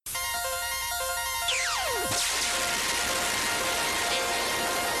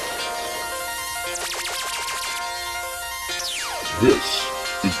This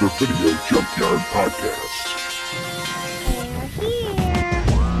is the Video Junkyard Podcast.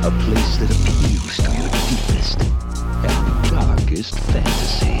 A place that appeals to your deepest and darkest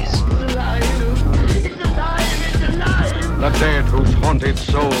fantasies. It's alive! It's alive! The dead whose haunted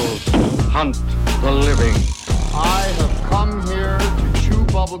souls hunt the living. I have come here to chew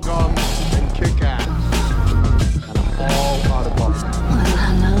bubblegum and kick ass. And I'm all out of bubblegum.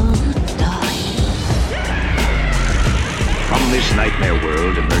 Hello, darling. From this nightmare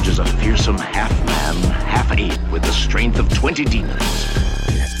world emerges a fearsome half-man, half-ape with the strength of 20 demons.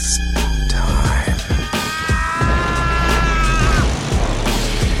 It's time.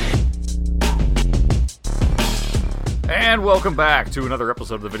 And welcome back to another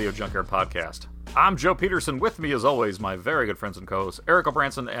episode of the Video Junkyard Podcast. I'm Joe Peterson. With me, as always, my very good friends and co-hosts, Erica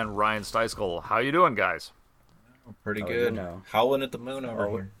Branson and Ryan Steiskell. How you doing, guys? Pretty good. You know. Howling at the moon over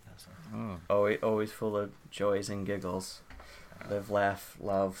here. Always full of joys and giggles. Live, laugh,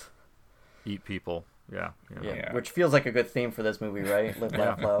 love. Eat people. Yeah. Yeah. Which feels like a good theme for this movie, right? Live,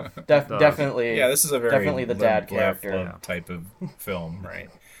 laugh, love. Definitely. Yeah, this is a very definitely the dad character type of film, right?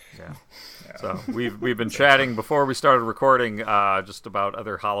 Yeah. So we've been chatting before we started recording just about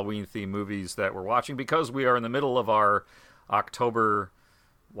other Halloween-themed movies that we're watching because we are in the middle of our October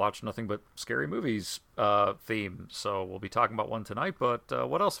Watch Nothing But Scary Movies theme. So we'll be talking about one tonight, but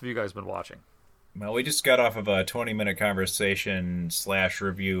what else have you guys been watching? Well, we just got off of a 20-minute conversation /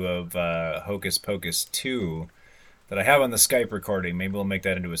 review of Hocus Pocus 2 that I have on the Skype recording. Maybe we'll make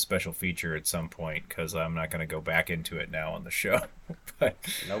that into a special feature at some point because I'm not going to go back into it now on the show. But,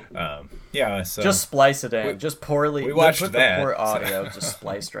 nope. Yeah, so just splice it in. Just poorly. We watched put that. The poor audio just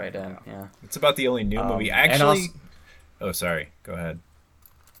spliced right in. Yeah. It's about the only new movie. Actually. Oh, sorry. Go ahead.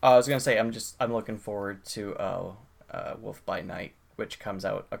 I was gonna say I'm looking forward to Wolf by Night, which comes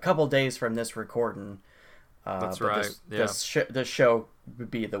out a couple days from this recording. That's right. This show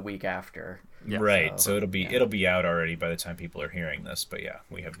would be the week after. Yeah. Right. So it'll be out already by the time people are hearing this. But yeah,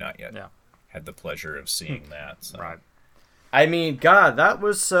 we have not yet had the pleasure of seeing that. So. Right. I mean, God, that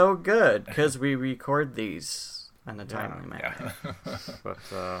was so good because we record these in a timely manner. Yeah. But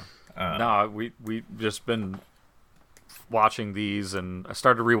no, we just been watching these, and I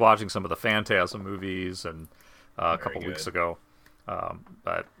started rewatching some of the Phantasm movies and a couple weeks ago.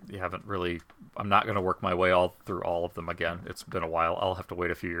 But you haven't really. I'm not going to work my way through all of them again. It's been a while. I'll have to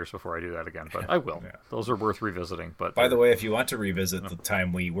wait a few years before I do that again, but I will. Yeah. Those are worth revisiting. But by the way, if you want to revisit the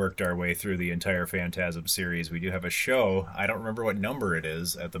time we worked our way through the entire Phantasm series, we do have a show. I don't remember what number it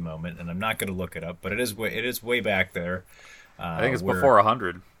is at the moment, and I'm not going to look it up, but it is way back there. I think it's before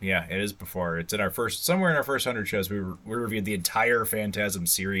 100. Yeah, it is before. It's in our somewhere in our first 100 shows. We reviewed the entire Phantasm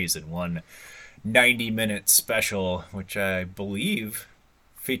series in one 90-minute special, which I believe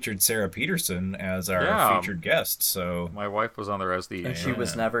featured Sarah Peterson as our featured guest. So my wife was on there as the... And she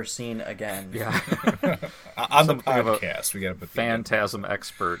was never seen again. Yeah. On the podcast. We got to put Phantasm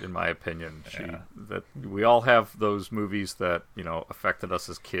expert, in my opinion. That we all have those movies that, affected us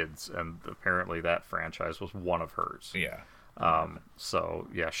as kids, and apparently that franchise was one of hers. Yeah. So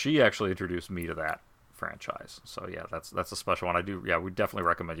yeah, she actually introduced me to that franchise. So yeah, that's a special one. We definitely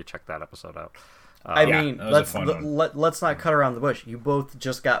recommend you check that episode out. Let's not cut around the bush. You both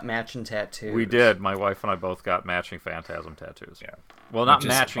just got matching tattoos. We did. My wife and I both got matching Phantasm tattoos. Yeah. Well, not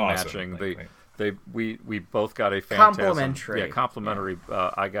matching. We both got a Phantasm. Complimentary. Yeah, complimentary.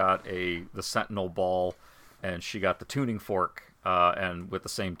 Yeah. I got the Sentinel ball, and she got the tuning fork, and with the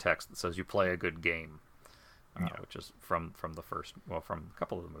same text that says "You play a good game." Which is from a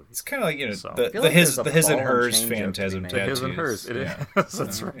couple of the movies. It's kind of like the his and hers Phantasm tattoos. The his and hers, it is.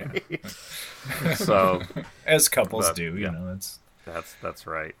 That's right. So as couples do, that's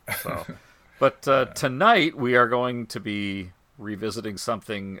right. So, but tonight we are going to be revisiting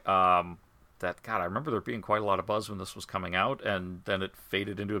something that I remember there being quite a lot of buzz when this was coming out, and then it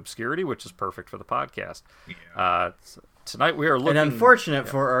faded into obscurity, which is perfect for the podcast. Yeah. Tonight we are looking. And unfortunate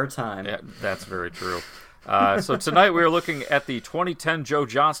for our time. Yeah, that's very true. So tonight we are looking at the 2010 Joe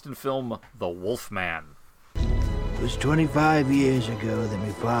Johnston film, The Wolfman. It was 25 years ago that my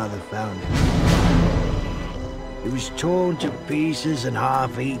father found it. It was torn to pieces and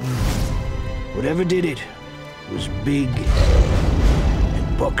half-eaten. Whatever did it was big,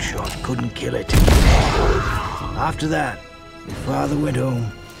 and buckshot couldn't kill it. After that, my father went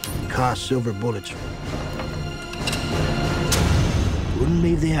home and cast silver bullets. Wouldn't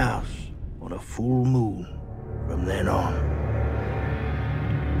leave the house on a full moon from then on.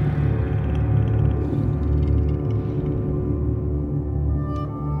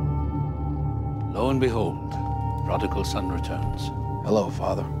 Lo and behold, prodigal son returns. Hello,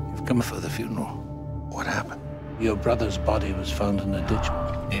 Father. You've come for the funeral. What happened? Your brother's body was found in a ditch.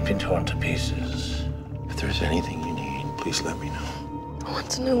 They've been torn to pieces. If there's anything you need, please let me know. I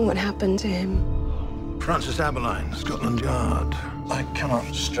want to know what happened to him. Francis Aberline, Scotland Yard. I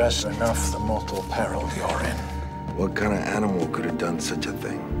cannot stress enough the mortal peril you're in. What kind of animal could have done such a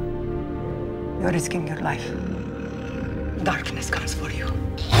thing? You're risking your life. Darkness comes for you.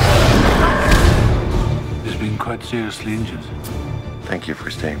 He's been quite seriously injured. Thank you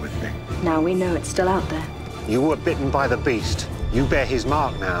for staying with me. Now we know it's still out there. You were bitten by the beast. You bear his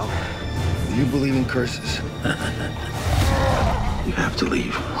mark now. Do you believe in curses? You have to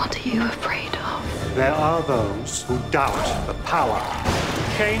leave. What are you afraid of? There are those who doubt the power.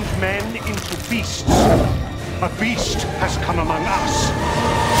 Change men into beasts. A beast has come among us.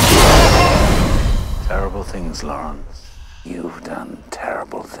 Terrible things, Lawrence. You've done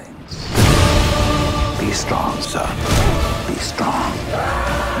terrible things. Be strong, son. Be strong.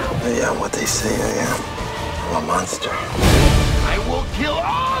 I am what they say I am. I'm a monster. I will kill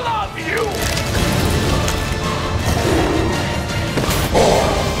all of you!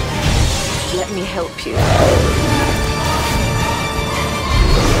 Let me help you.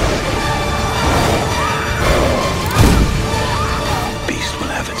 Beast will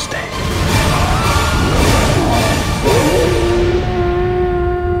have its day.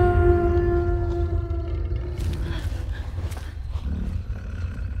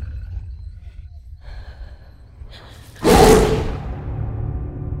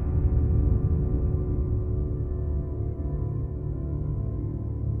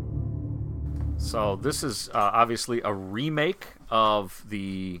 So this is obviously a remake of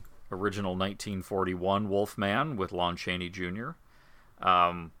the original 1941 Wolfman with Lon Chaney Jr.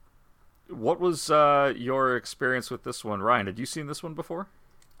 What was your experience with this one, Ryan? Had you seen this one before?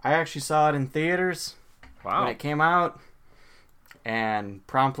 I actually saw it in theaters when it came out, and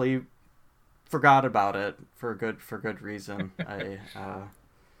promptly forgot about it for good reason.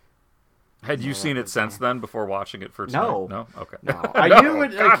 Had you seen it since then before watching it for tonight? No. Okay. No. I knew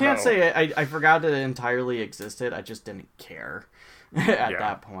it. I can't say I forgot it entirely existed. I just didn't care at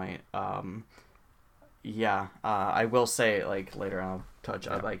that point. I will say, like, later on I'll touch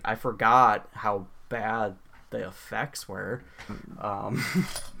on, like, I forgot how bad the effects were.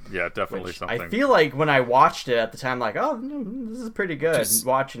 Yeah, definitely something. I feel like when I watched it at the time, like, oh, this is pretty good. Just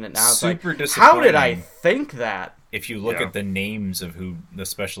watching it now, it's super like, disappointing. how did I think that? If you look at the names of who the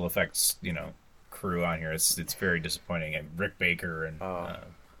special effects, crew on here, it's very disappointing. And Rick Baker and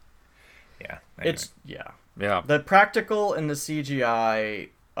anyway. Yeah. The practical and the CGI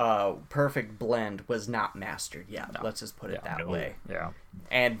perfect blend was not mastered yet. Let's just put it that way. Yeah.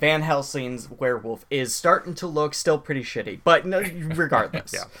 And Van Helsing's werewolf is starting to look still pretty shitty, but no,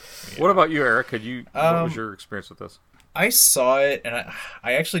 regardless. What about you, Eric? What was your experience with this? I saw it, and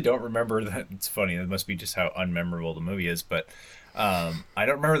I actually don't remember that. It's funny. It must be just how unmemorable the movie is, but I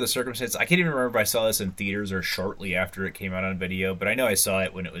don't remember the circumstances. I can't even remember if I saw this in theaters or shortly after it came out on video, but I know I saw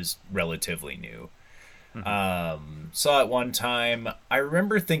it when it was relatively new. Saw it one time. I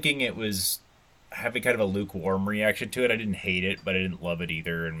remember thinking it was having kind of a lukewarm reaction to it. I didn't hate it, but I didn't love it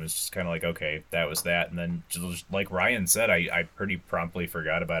either, and was just kind of like, okay, that was that. And then, just like Ryan said, I pretty promptly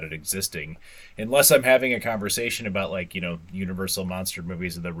forgot about it existing, unless I'm having a conversation about, like, Universal monster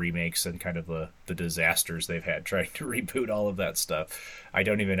movies and the remakes and kind of the disasters they've had trying to reboot all of that stuff.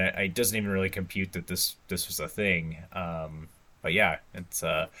 It doesn't even really compute that this was a thing. But yeah, it's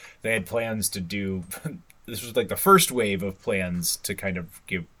they had plans to do. This was like the first wave of plans to kind of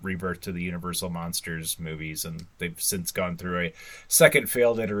give rebirth to the Universal Monsters movies, and they've since gone through a second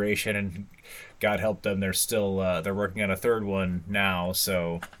failed iteration, and God help them, they're still they're working on a third one now,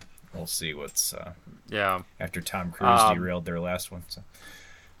 so we'll see what's after Tom Cruise derailed their last one. So.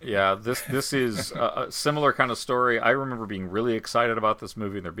 Yeah, this is a similar kind of story. I remember being really excited about this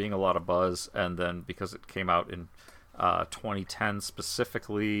movie and there being a lot of buzz, and then because it came out in 2010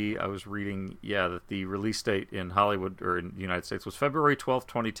 specifically, I was reading that the release date in Hollywood or in the United States was February 12th,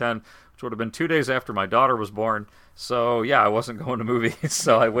 2010, which would have been 2 days after my daughter was born. So I wasn't going to movies,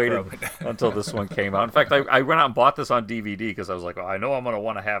 so I waited until this one came out. In fact, I went out and bought this on DVD because I was like, I know I'm going to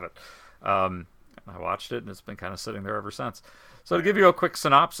want to have it. I watched it, and it's been kind of sitting there ever since. So to give you a quick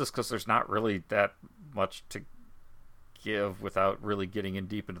synopsis, because there's not really that much to give without really getting in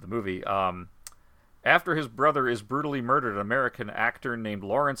deep into the movie. After his brother is brutally murdered, an American actor named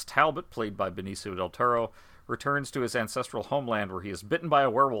Lawrence Talbot, played by Benicio Del Toro, returns to his ancestral homeland where he is bitten by a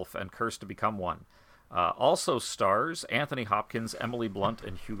werewolf and cursed to become one. Also stars Anthony Hopkins, Emily Blunt,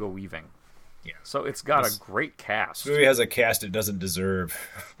 and Hugo Weaving. Yeah. So it's got a great cast. This movie has a cast it doesn't deserve.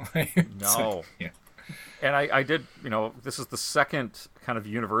 No. Yeah. And I did, this is the second kind of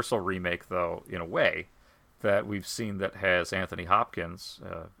Universal remake, though, in a way. that we've seen that has Anthony Hopkins,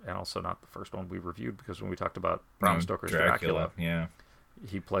 and also not the first one we reviewed, because when we talked about Bram Stoker's Dracula, yeah,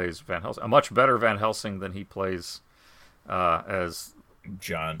 he plays Van Helsing, a much better Van Helsing than he plays as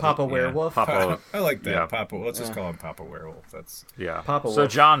John Papa Werewolf. Papa, I like that. Yeah. Papa. Let's just call him Papa Werewolf. That's Papa So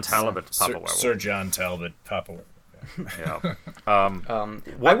Wolf. John Talbot, Papa Werewolf. Sir John Talbot, Papa Werewolf. Yeah.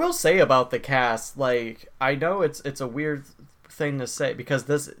 I will say about the cast, like, I know it's a weird thing to say because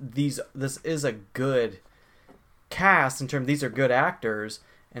this is a good cast in terms these are good actors,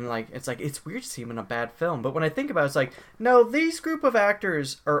 and like it's weird to see them in a bad film, but when I think about it, it's like, no, these group of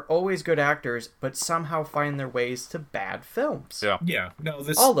actors are always good actors but somehow find their ways to bad films. No,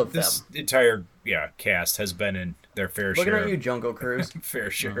 this entire cast has been in their fair share. Looking at you, Jungle Cruise. Fair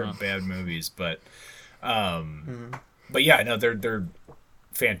share of bad movies, but yeah, no, they're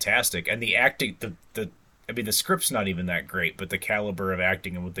fantastic, and the acting, the script's not even that great, but the caliber of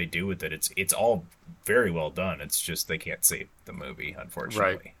acting and what they do with it, it's all very well done. It's just they can't save the movie,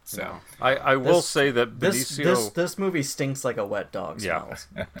 unfortunately. Right. So I will say that Benicio... This movie stinks like a wet dog smells.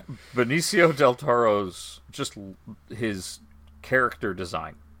 Benicio Del Toro's, just his character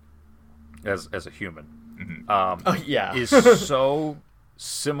design as a human, is so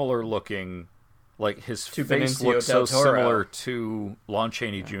similar looking. Like, his face Benicio looks so Del Toro. Similar to Lon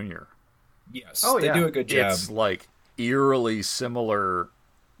Chaney Jr. Yes, they do a good job. It's like eerily similar.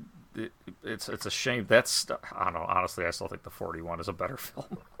 It's a shame. I don't know. Honestly, I still think the 41 is a better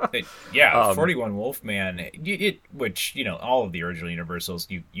film. 41 Wolfman. Which all of the original Universals,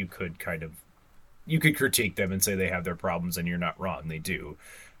 you could critique them and say they have their problems, and you're not wrong. They do.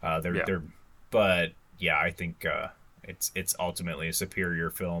 But I think it's ultimately a superior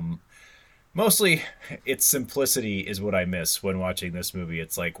film. Mostly, its simplicity is what I miss when watching this movie.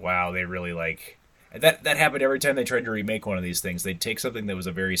 It's like, wow, they really that happened every time they tried to remake one of these things. They'd take something that was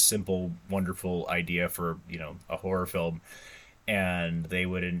a very simple, wonderful idea for, a horror film, and they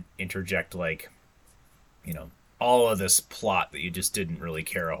would interject all of this plot that you just didn't really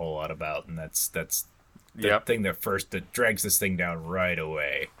care a whole lot about, and that's the thing that drags this thing down right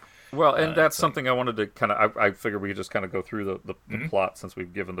away. Well, and that's something I wanted to kind of... I figured we could just kind of go through the plot since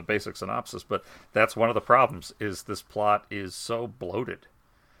we've given the basic synopsis, but that's one of the problems, is this plot is so bloated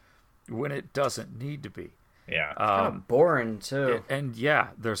when it doesn't need to be. Yeah. It's kind of boring, too. And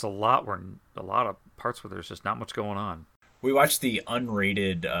there's a lot of parts where there's just not much going on. We watched the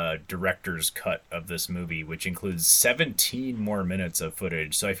unrated director's cut of this movie, which includes 17 more minutes of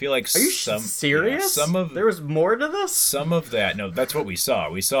footage. So I feel like... Are you serious? There was more to this? Some of that... No, that's what we saw.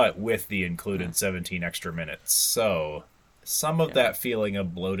 We saw it with the included 17 extra minutes. So some of that feeling of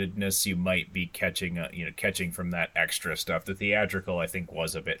bloatedness you might be catching from that extra stuff. The theatrical, I think,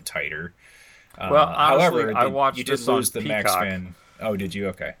 was a bit tighter. Well, honestly, however, I watched you did this lose on the Peacock. Max fan. Oh, did you?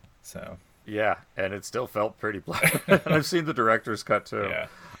 Okay. So... Yeah, and it still felt pretty black. I've seen the director's cut too. Yeah.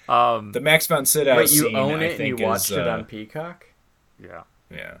 The Max von Sydow Wait, you scene, own it I think, and you watched it on Peacock? Yeah.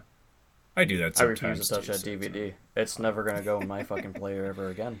 Yeah. I do that I sometimes. refuse to touch that DVD. It's never going to go in my fucking player ever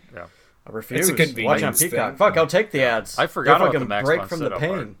again. Yeah. I refuse. It's a convenience Watch on Peacock. thing. Fuck, I'll take the ads. I forgot They'll about the fucking Max break von from the Sydow pain.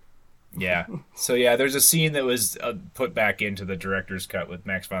 part. Yeah. So there's a scene that was put back into the director's cut with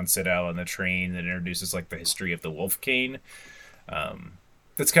Max von Sydow on the train that introduces the history of the Wolf Cane.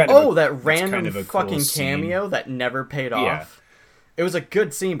 That's kind of that random kind of a fucking cool cameo that never paid off. It was a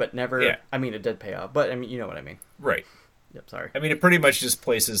good scene, but never. Yeah. I mean, it did pay off, but I mean, you know what I mean. Right. Yep. Sorry. I mean, it pretty much just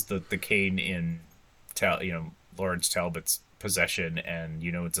places the cane in, Lawrence Talbot's possession, and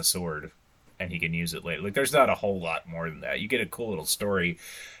it's a sword, and he can use it later. There's not a whole lot more than that. You get a cool little story,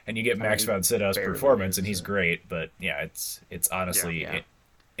 and you get Max von Sydow's performance, and he's great. But it's honestly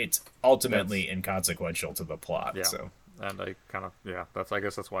it's ultimately inconsequential to the plot. Yeah. So. And I kind of I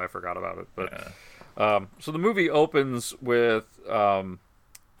guess that's why I forgot about it. But so the movie opens with a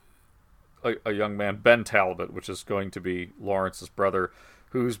young man, Ben Talbot, which is going to be Lawrence's brother,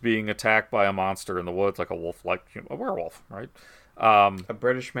 who's being attacked by a monster in the woods, like a wolf, like a werewolf, right? A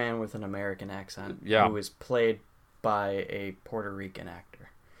British man with an American accent, who is played by a Puerto Rican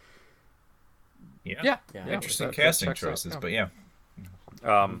actor. Yeah. Interesting casting choices, but yeah.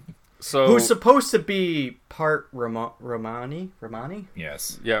 So who's supposed to be part Romani?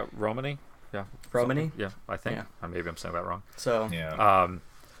 Yes. Yeah, Romani. Yeah. Romani? Yeah, I think. Yeah. Maybe I'm saying that wrong. So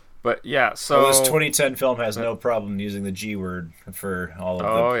but yeah, so this 2010 film has no problem using the G word for all of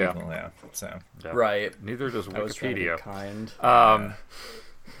the people. Yeah. So right. Neither does Wikipedia. Kind.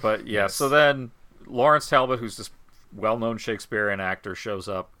 But so then Lawrence Talbot, who's this well-known Shakespearean actor, shows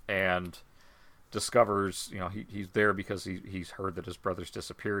up and discovers, he's there because he's heard that his brother's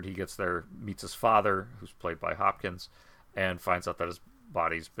disappeared. He gets there, meets his father, who's played by Hopkins, and finds out that his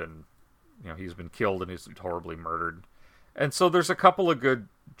body's been he's been killed and he's horribly murdered. And so there's a couple of good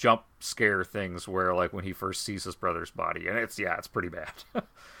jump scare things where, like, when he first sees his brother's body, and it's pretty bad.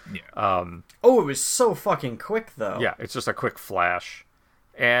 Yeah. It was so fucking quick, though. Yeah, it's just a quick flash.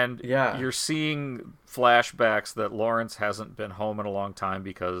 And you're seeing flashbacks that Lawrence hasn't been home in a long time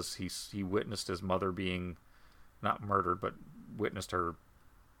because he witnessed his mother being not murdered, but witnessed her,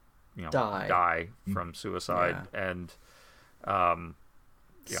 die from suicide. Yeah. And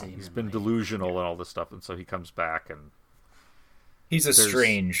he's been delusional and all this stuff, and so he comes back and he's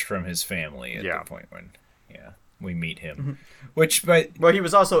estranged from his family at the point when we meet him. Well, he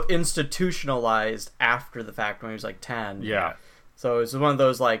was also institutionalized after the fact when he was like 10. Yeah. So it's one of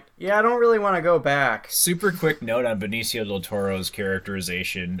those like, I don't really want to go back. Super quick note on Benicio Del Toro's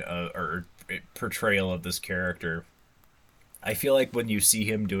characterization or portrayal of this character. I feel like when you see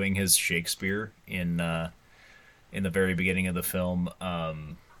him doing his Shakespeare in the very beginning of the film,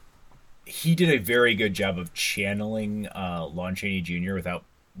 he did a very good job of channeling Lon Chaney Jr.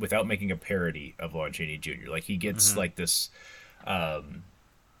 without making a parody of Lon Chaney Jr. Like, he gets like this. Not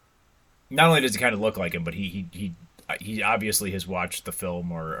only does he kind of look like him, but he obviously has watched the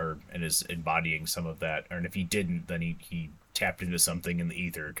film and is embodying some of that. And if he didn't, then he tapped into something in the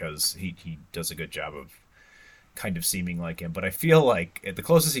ether, because he does a good job of kind of seeming like him. But I feel like the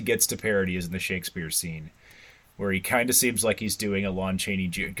closest he gets to parody is in the Shakespeare scene, where he kind of seems like he's doing a Lon Chaney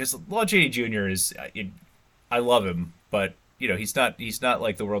Jr. Because Lon Chaney Jr. is, I love him, but he's not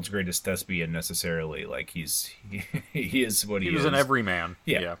like the world's greatest thespian necessarily. Like, he is what he is. He was an everyman.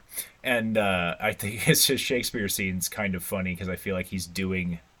 Yeah. And I think his Shakespeare scene's kind of funny, because I feel like he's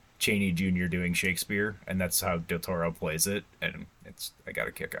doing Chaney Jr. doing Shakespeare, and that's how Del Toro plays it, and I got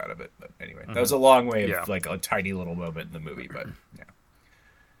a kick out of it. But anyway, that was a long way of like a tiny little moment in the movie, but yeah.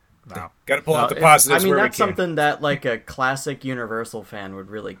 Wow. Got to pull out the positives. I mean, where that's something that like a classic Universal fan would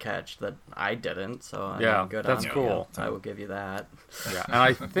really catch that I didn't. So good that's on cool. You. I will give you that. Yeah, and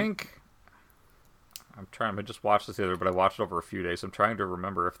I think I just watched this the other, but I watched it over a few days. I'm trying to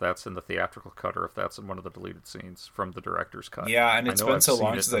remember if that's in the theatrical cut or if that's in one of the deleted scenes from the director's cut. Yeah, and it's been so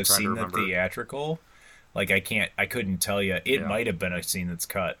long since I've seen the theatrical. Like, I couldn't tell you. It might have been a scene that's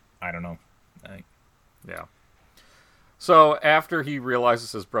cut. I don't know. Yeah. So after he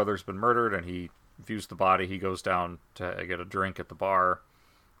realizes his brother's been murdered and he views the body, he goes down to get a drink at the bar,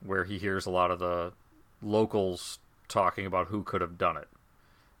 where he hears a lot of the locals talking about who could have done it.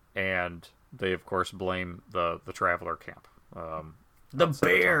 And they, of course, blame the traveler camp. The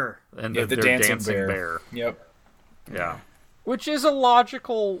bear! And the dancing bear. Yep. Yeah. Which is a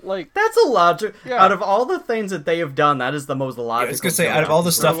logical, like... That's a logic... Yeah. Out of all the things that they have done, that is the most logical. I was going to say, out of all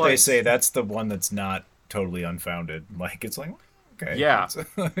the stuff they say, that's the one that's not totally unfounded. Like, it's like, okay. Yeah.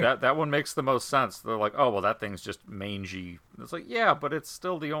 that one makes the most sense. They're like, oh, well, that thing's just mangy. It's like, yeah, but it's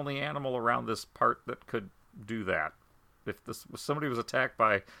still the only animal around this part that could do that. If somebody was attacked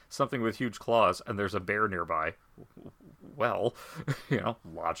by something with huge claws and there's a bear nearby, well,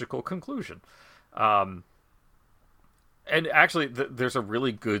 logical conclusion. And actually, there's a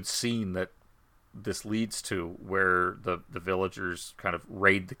really good scene that this leads to, where the villagers kind of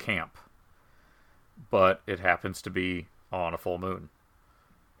raid the camp, but it happens to be on a full moon,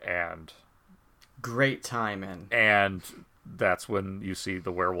 and great timing. And that's when you see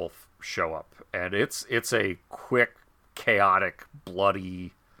the werewolf show up, and it's a quick, chaotic,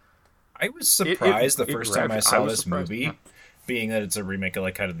 bloody. I was surprised the first time I saw this movie, being that it's a remake of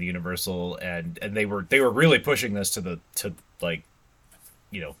like kind of the Universal, and they were really pushing this to the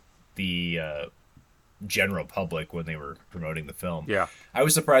general public when they were promoting the film. Yeah, I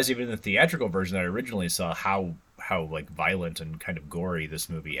was surprised even in the theatrical version that I originally saw how like violent and kind of gory this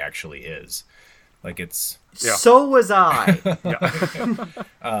movie actually is. Like, it's so was I.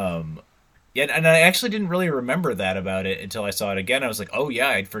 Yeah, and I actually didn't really remember that about it until I saw it again. I was like, oh yeah,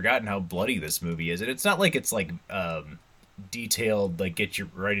 I'd forgotten how bloody this movie is. And it's not like it's like detailed, like get you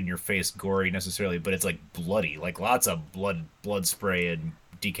right in your face gory necessarily, but it's like bloody, like lots of blood spray and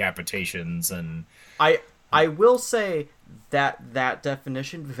decapitations. And I will say that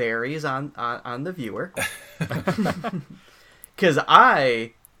definition varies on the viewer. Because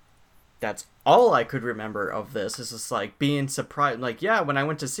that's all I could remember of this, is just like being surprised. Like, yeah, when I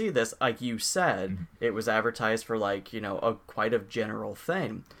went to see this, like you said, it was advertised for like, quite a general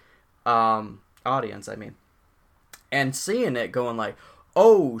thing. Audience, I mean. And seeing it going like,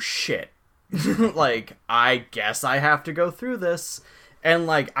 oh shit. Like, I guess I have to go through this. And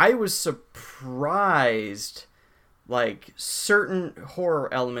like, I was surprised, like, certain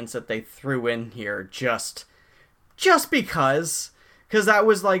horror elements that they threw in here just because Because that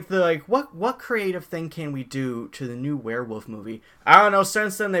was like what creative thing can we do to the new werewolf movie? I don't know.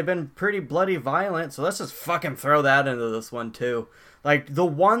 Since then, they've been pretty bloody violent, so let's just fucking throw that into this one too. Like, the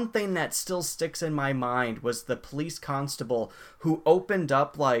one thing that still sticks in my mind was the police constable who opened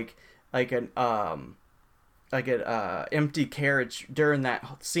up like an empty carriage during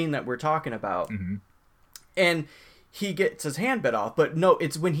that scene that we're talking about, and he gets his hand bit off. But no,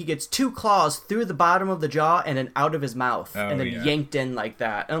 it's when he gets 2 claws through the bottom of the jaw and then out of his mouth, and then yanked in like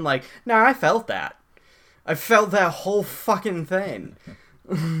that. And I'm like, nah, I felt that. I felt that whole fucking thing.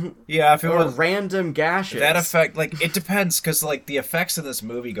 Yeah, if it was random gashes. That effect, like, it depends, because, like, the effects in this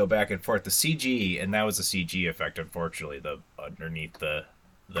movie go back and forth. The CG, and that was a CG effect, unfortunately, the underneath the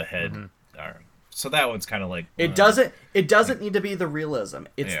head. So that one's kind of like... It doesn't need to be the realism.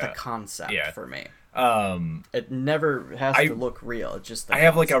 It's the concept for me. It never has to look real. It's just the concept.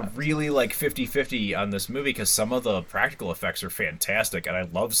 Have, like, a really, like, 50-50 on this movie, because some of the practical effects are fantastic, and I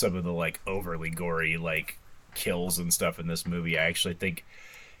love some of the, like, overly gory, like, kills and stuff in this movie. I actually think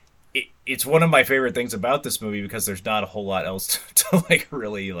it's one of my favorite things about this movie, because there's not a whole lot else to like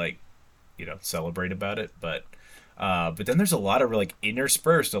really like, you know, celebrate about it. But then there's a lot of like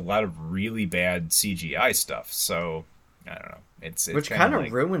interspersed a lot of really bad CGI stuff. So I don't know. It's which kind of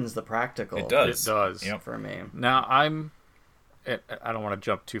like, ruins the practical. It does. For me. Now I don't want to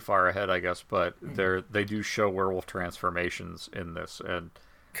jump too far ahead, I guess, but they do show werewolf transformations in this, and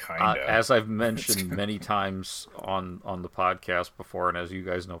as I've mentioned many times on the podcast before, and as you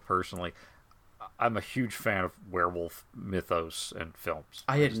guys know personally, I'm a huge fan of werewolf mythos and films.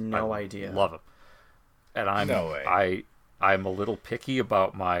 I had no idea. Love them, and I'm a little picky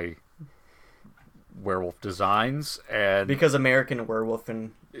about my werewolf designs, and because American Werewolf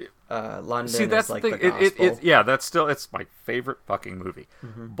in London. See, that's is like the thing. That's still it's my favorite fucking movie,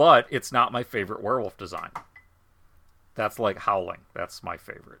 but it's not my favorite werewolf design. That's like Howling. That's my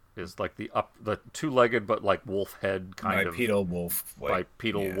favorite. Is like the 2-legged but like wolf head kind of bipedal wolf,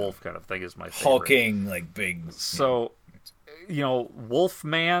 bipedal wolf kind of thing is my favorite. Hulking, like big. So, you know,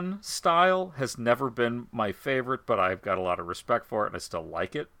 Wolfman style has never been my favorite, but I've got a lot of respect for it and I still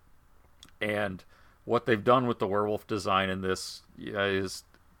like it. And what they've done with the werewolf design in this is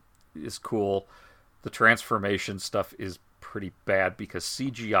cool. The transformation stuff is pretty bad because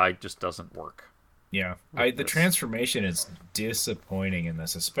CGI just doesn't work. Yeah, the transformation is disappointing in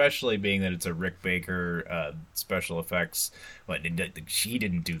this, especially being that it's a Rick Baker special effects. Well, he did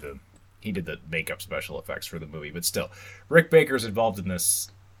the makeup special effects for the movie, but still, Rick Baker's involved in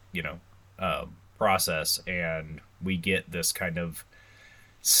this, you know, process, and we get this kind of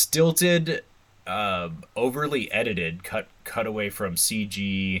stilted, overly edited cut away from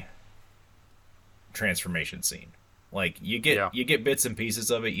CG transformation scene. Like, you get bits and pieces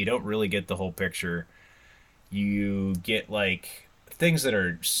of it. You don't really get the whole picture. You get, like, things that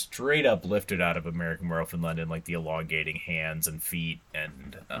are straight up lifted out of American Werewolf in London, like the elongating hands and feet,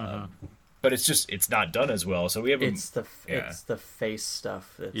 and but it's not done as well. So we have it's the face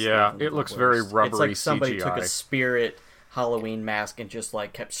stuff. It looks very rubbery. It's like somebody CGI. took a Spirit Halloween mask and just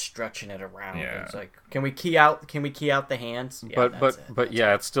like kept stretching it around. Yeah. It's like, can we key out the hands? Yeah, but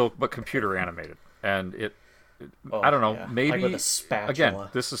it's still computer animated, and it. I don't know. Maybe like with a spatula. Again,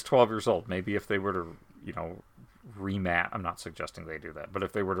 this is 12 years old. Maybe if they were to, you know, I'm not suggesting they do that, but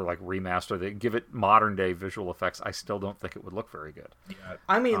if they were to like remaster, they give it modern day visual effects, I still don't think it would look very good. Yeah.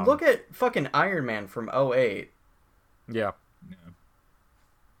 I mean, look at fucking Iron Man from 2008. Yeah.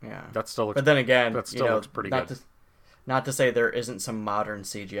 That still looks. But then again, that still looks pretty good. Not to say there isn't some modern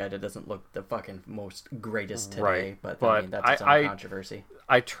CGI that doesn't look the fucking most greatest today, right. but I mean, that's its own controversy.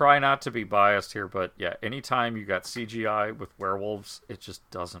 I try not to be biased here, but yeah, anytime you got CGI with werewolves, it just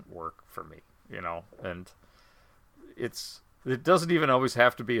doesn't work for me, you know? And it doesn't even always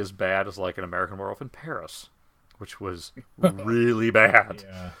have to be as bad as like an American Werewolf in Paris, which was really bad.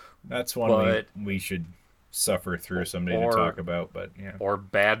 Yeah, that's one we should suffer through someday to talk about, but yeah. Or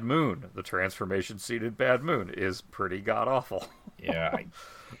Bad Moon. The transformation scene in Bad Moon is pretty god-awful. Yeah.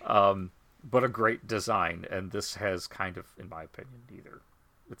 But a great design, and this has kind of, in my opinion, neither.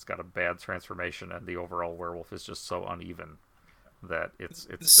 It's got a bad transformation, and the overall werewolf is just so uneven that it's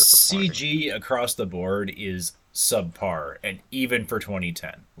disappointing. CG across the board is subpar, and even for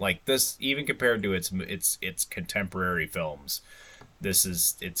 2010. Like, this, even compared to its contemporary films,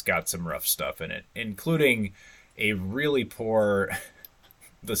 it's got some rough stuff in it, including a really poor,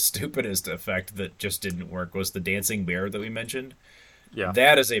 the stupidest effect that just didn't work was the dancing bear that we mentioned. Yeah.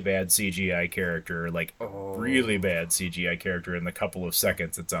 That is a bad CGI character, like really bad CGI character in the couple of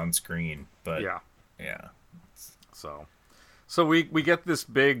seconds it's on screen. But yeah. So we get this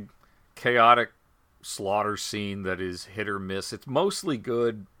big chaotic slaughter scene that is hit or miss. It's mostly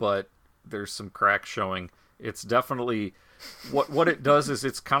good, but there's some cracks showing. It's definitely what it does is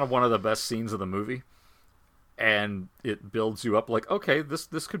it's kind of one of the best scenes of the movie, and it builds you up like, okay,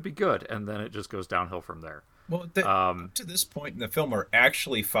 this could be good, and then it just goes downhill from there. Well, to this point in the film, we're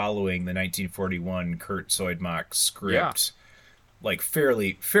actually following the 1941 Kurt Zoidmark script, like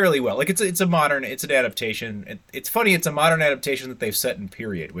fairly well. Like it's an adaptation. It's funny, it's a modern adaptation that they've set in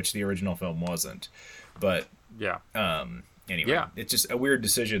period, which the original film wasn't. But anyway, it's just a weird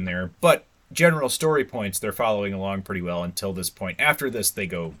decision there. But general story points, they're following along pretty well until this point. After this, they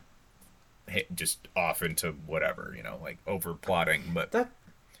go just off into whatever, like over plotting. But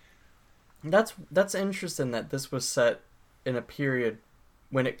that's interesting that this was set in a period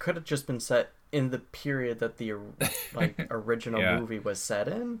when it could have just been set in the period that the original movie was set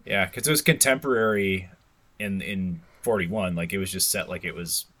in. Yeah, because it was contemporary in 41. Like it was just set like it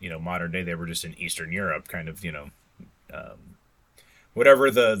was modern day. They were just in Eastern Europe, kind of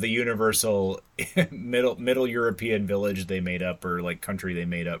whatever the universal middle European village they made up, or like country they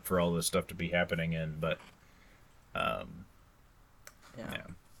made up for all this stuff to be happening in. But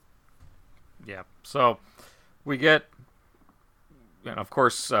yeah. So we get, of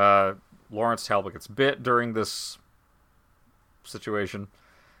course, Lawrence Talbot gets bit during this situation,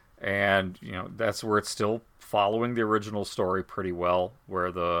 and that's where it's still following the original story pretty well,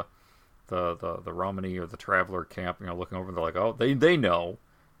 where the Romani or the traveler camp, looking over, they're like, oh, they know,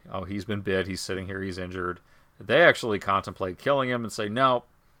 he's been bit, he's sitting here, he's injured. They actually contemplate killing him and say no,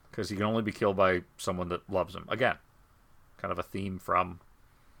 because he can only be killed by someone that loves him. Again, kind of a theme from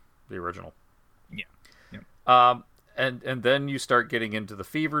the original. And then you start getting into the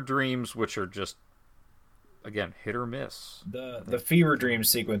fever dreams, which are just, again, hit or miss. The fever dream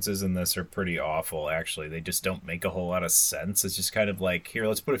sequences in this are pretty awful, actually. They just don't make a whole lot of sense. It's just kind of like, here,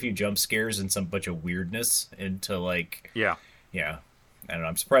 let's put a few jump scares and some bunch of weirdness into, like... Yeah. I don't know,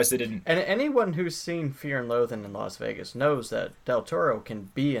 I'm surprised they didn't... And anyone who's seen Fear and Loathing in Las Vegas knows that Del Toro can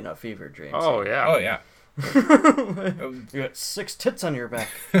be in a fever dream. Oh, yeah. Oh, yeah. You got 6 tits on your back.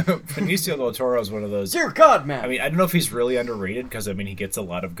 Benicio Del Toro is one of those... Dear God, man! I mean, I don't know if he's really underrated, because, I mean, he gets a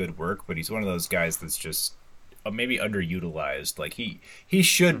lot of good work, but he's one of those guys that's just... maybe underutilized. Like he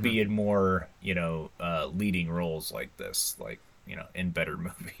should be in more leading roles like this, like in better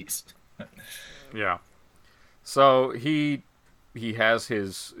movies. Yeah. So he has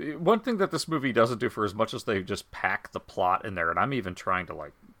his one thing that this movie doesn't do, for as much as they just pack the plot in there, and I'm even trying to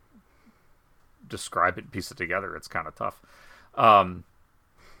like describe it and piece it together, it's kind of tough,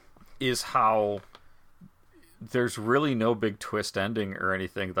 is how there's really no big twist ending or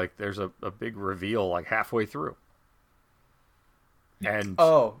anything. Like there's a big reveal like halfway through. And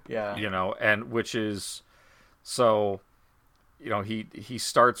and which is so he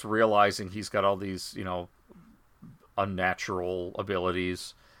starts realizing he's got all these, unnatural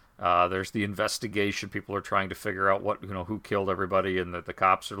abilities. There's the investigation. People are trying to figure out what, who killed everybody, and the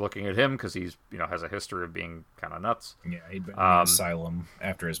cops are looking at him because he's, has a history of being kind of nuts. Yeah, he'd been in an asylum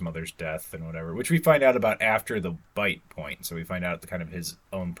after his mother's death and whatever, which we find out about after the bite point. So we find out the kind of his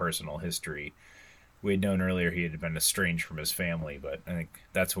own personal history. We had known earlier he had been estranged from his family, but I think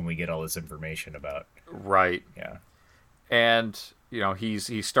that's when we get all this information about. Right. Yeah. And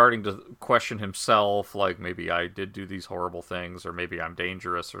he's starting to question himself, like maybe I did do these horrible things, or maybe I'm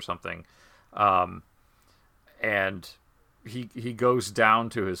dangerous or something. And he goes down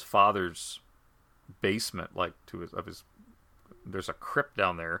to his father's basement, like there's a crypt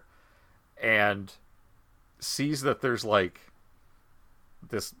down there, and sees that there's like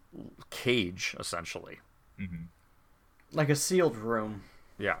this cage, essentially. Mm-hmm. Like a sealed room.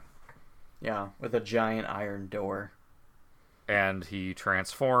 Yeah. Yeah, with a giant iron door. And he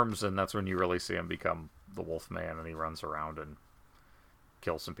transforms, and that's when you really see him become the Wolfman, and he runs around and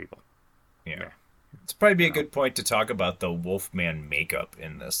kills some people. Yeah. It's probably be a good point to talk about the Wolfman makeup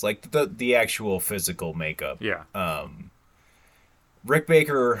in this, like the actual physical makeup. Yeah. Rick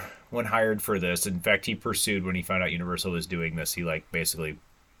Baker, when hired for this, in fact, he pursued, when he found out Universal was doing this, he like basically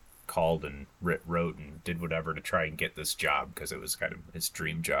called and wrote and did whatever to try and get this job, because it was kind of his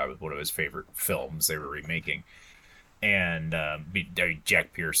dream job, one of his favorite films they were remaking. And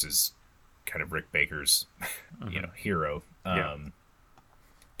Jack Pierce is kind of Rick Baker's, hero.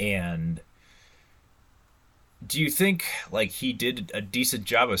 And do you think like he did a decent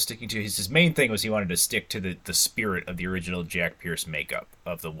job of sticking to his main thing was he wanted to stick to the spirit of the original Jack Pierce makeup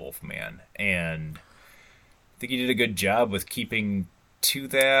of the Wolfman, and I think he did a good job with keeping to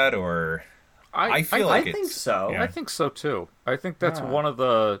that, or I think so. Yeah. I think so too. I think that's one of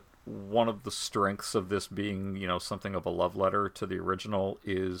the strengths of this being, something of a love letter to the original,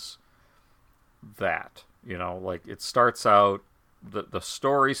 is that. You know, like it starts out, the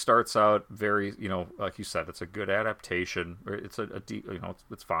story starts out very, you know, like you said, it's a good adaptation. It's a deep, you know,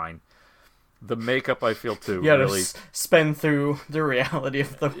 it's fine. The makeup, I feel too. Yeah, really spin through the reality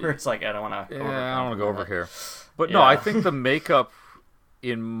of the words. Like I don't want to. Yeah, I don't want to go over here. But no, I think the makeup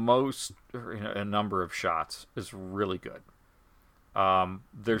in a number of shots is really good.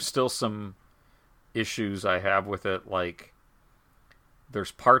 There's still some issues I have with it, like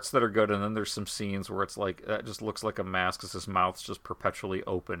there's parts that are good, and then there's some scenes where it's like that just looks like a mask because his mouth's just perpetually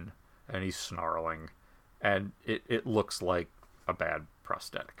open and he's snarling, and it looks like a bad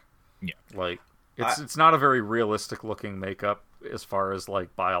prosthetic. Yeah, like it's not a very realistic looking makeup as far as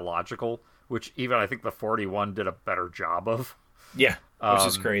like biological, which even I think the 41 did a better job of. Yeah, which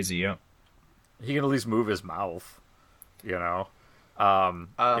is crazy. Yeah, he can at least move his mouth, you know.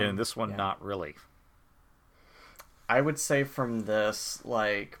 And this one, not really. I would say from this,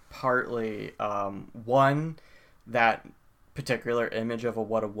 like, partly, one, that particular image of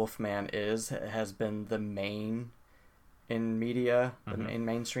what a Wolfman is has been the main in media, the main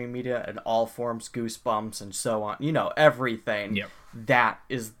mainstream media, in all forms, Goosebumps and so on. You know, everything. Yep. That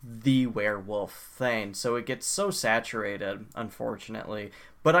is the werewolf thing. So it gets so saturated, unfortunately.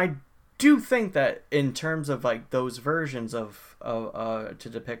 But I do think that in terms of, like, those versions of to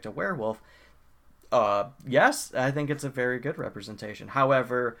depict a werewolf, yes, I think it's a very good representation.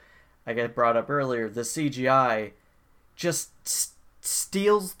 However, like I brought up earlier, the CGI just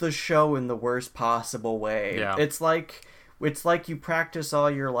steals the show in the worst possible way. Yeah. It's like you practice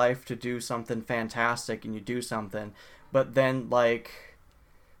all your life to do something fantastic and you do something, but then like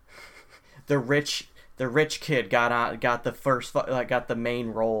the rich kid got the main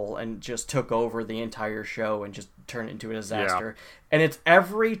role and just took over the entire show and just turned it into a disaster. Yeah. And it's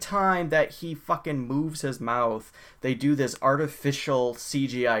every time that he fucking moves his mouth, they do this artificial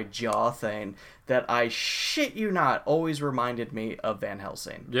CGI jaw thing that, I shit you not, always reminded me of Van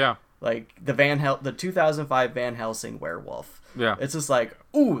Helsing. Yeah. Like the 2005 Van Helsing werewolf. Yeah. It's just like,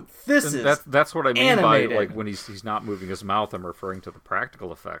 ooh, that's what I mean animated. By like when he's not moving his mouth. I'm referring to the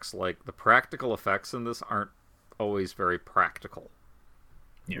practical effects. Like the practical effects in this aren't always very practical.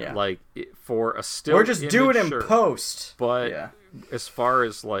 Yeah. Like for a still, or just image, do it in sure. post. But as far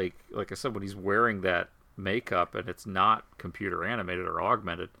as like I said, when he's wearing that makeup and it's not computer animated or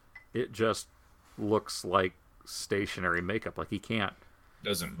augmented, it just looks like stationary makeup. Like he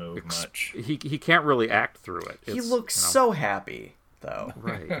doesn't move much. He can't really act through it. He looks so happy though.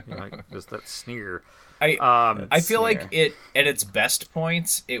 Right. You know, like, just that sneer. I feel like it at its best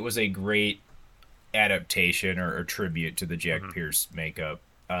points, it was a great adaptation or tribute to the Jack Pierce makeup.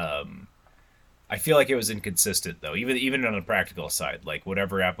 I feel like it was inconsistent though, even on the practical side. Like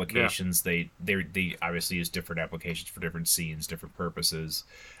whatever applications they obviously use different applications for different scenes, different purposes.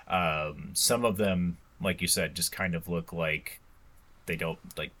 Some of them, like you said, just kind of look like they don't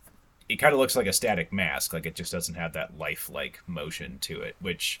like. It kind of looks like a static mask, like it just doesn't have that lifelike motion to it,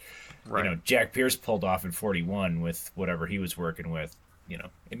 which you know Jack Pierce pulled off in 41 with whatever he was working with. You know,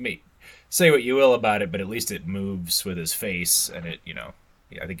 it may say what you will about it, but at least it moves with his face, and it, you know,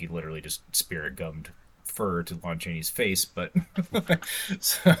 I think he literally just spirit gummed fur to Lon Chaney's face, but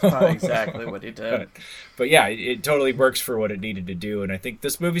not exactly what he did. But yeah, it totally works for what it needed to do, and I think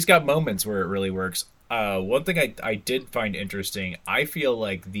this movie's got moments where it really works. One thing I did find interesting, I feel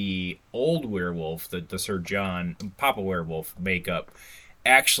like the old werewolf, the Sir John Papa Werewolf makeup,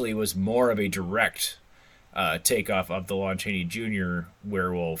 actually was more of a direct takeoff of the Lon Chaney Jr.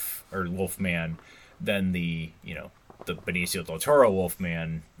 werewolf or Wolfman than the Benicio Del Toro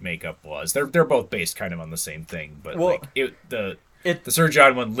Wolfman makeup was. They're both based kind of on the same thing, but the Sir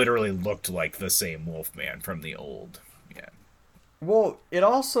John one literally looked like the same Wolfman from the old. Yeah. Well, it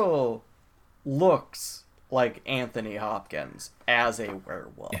also looks like Anthony Hopkins as a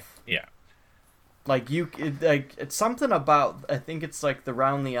werewolf. Yeah. Like it's something about, I think it's like the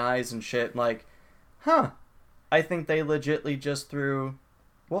round the eyes and shit. Like, I think they legitly just threw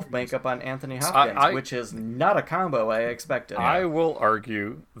wolf makeup on Anthony Hopkins, which is not a combo I expected. I will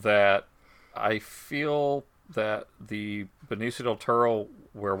argue that I feel that the Benicio Del Toro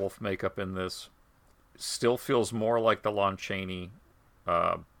werewolf makeup in this still feels more like the Lon Chaney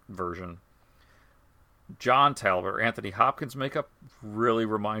version. John Talbot, or Anthony Hopkins makeup, really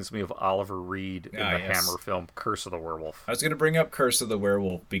reminds me of Oliver Reed in the Hammer film Curse of the Werewolf. I was going to bring up Curse of the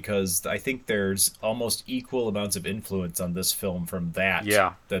Werewolf because I think there's almost equal amounts of influence on this film from that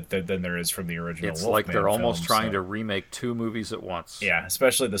than there is from the original It's Wolfman like they're almost film, trying to remake two movies at once. Yeah,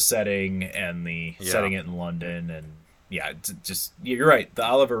 especially the setting and the setting it in London. And yeah, just you're right. The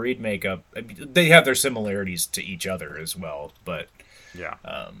Oliver Reed makeup, they have their similarities to each other as well. But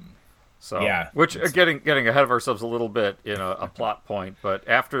So, yeah, which getting ahead of ourselves a little bit in a plot point, but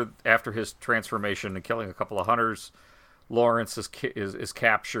after his transformation and killing a couple of hunters, Lawrence is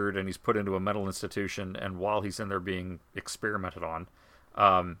captured and he's put into a mental institution. And while he's in there being experimented on,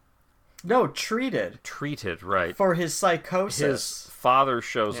 treated, right, for his psychosis, his father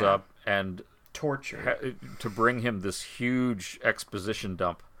shows up and torture to bring him this huge exposition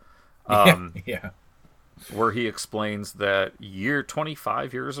dump. Where he explains that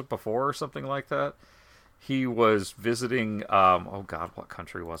 25 years before or something like that, he was visiting, what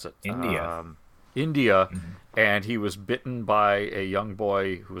country was it? India. India, and he was bitten by a young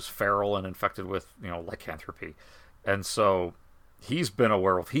boy who was feral and infected with, lycanthropy. And so he's been a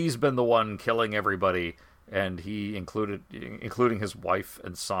werewolf. He's been the one killing everybody, and he including his wife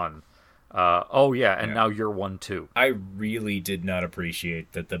and son. Now you're one too. I really did not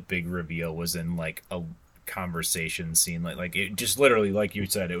appreciate that the big reveal was in like a conversation scene, like it just literally, like you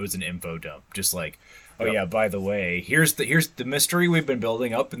said, it was an info dump, just like, by the way, here's the mystery we've been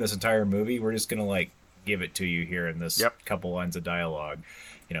building up in this entire movie. We're just gonna like give it to you here in this couple lines of dialogue.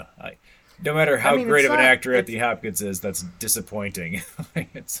 No matter how great of an actor Anthony Hopkins is, that's disappointing.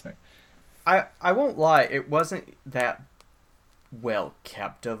 I won't lie, it wasn't that well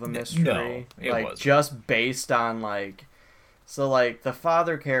kept of a mystery. No, it wasn't. Just based on the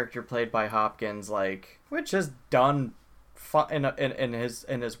father character played by Hopkins, which is done in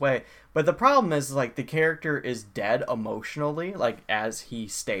his way. But the problem is the character is dead emotionally, as he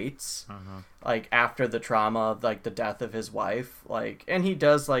states, after the trauma of the death of his wife, and he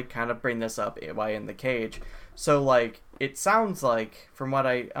does kind of bring this up while in the cage. So it sounds like, from what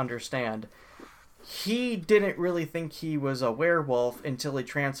I understand, he didn't really think he was a werewolf until he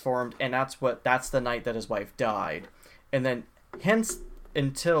transformed, and that's the night that his wife died. And then hence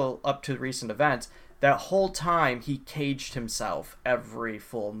until up to recent events, that whole time he caged himself every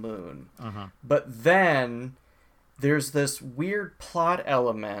full moon. But then there's this weird plot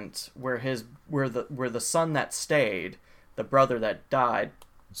element where the son that stayed, the brother that died,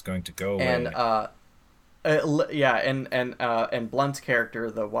 is going to go away. And Blunt's character,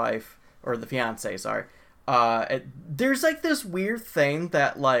 the wife or the fiance, sorry. There's this weird thing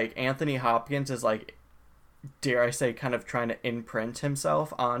that Anthony Hopkins is dare I say, kind of trying to imprint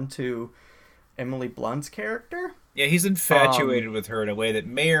himself onto Emily Blunt's character. Yeah, he's infatuated with her in a way that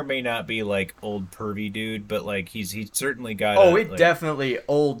may or may not be old pervy dude, but he's certainly got. Definitely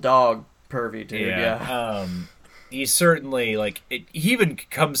old dog pervy dude. Yeah. He's certainly he even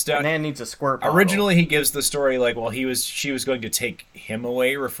comes down. Man needs a squirt bottle. Originally, he gives the story she was going to take him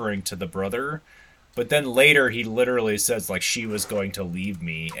away, referring to the brother. But then later he literally says she was going to leave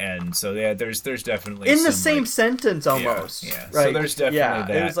me, and so there's definitely in the same sentence almost. Yeah. Right. So there's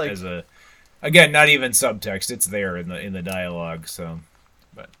definitely that as a, again, not even subtext. It's there in the dialogue. So,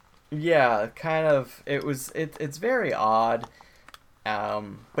 but yeah, kind of. It's very odd.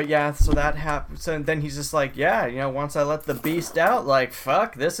 But yeah, so that happens. So then he's just once I let the beast out,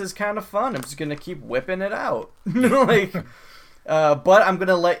 fuck, this is kind of fun. I'm just gonna keep whipping it out, but I'm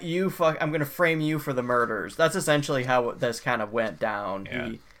gonna let you I'm gonna frame you for the murders. That's essentially how this kind of went down.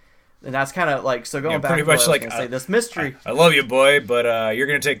 Yeah. And that's kind of so going back pretty to what much I was gonna say, this mystery. I love you, boy, but you're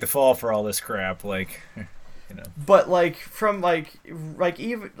gonna take the fall for all this crap, But from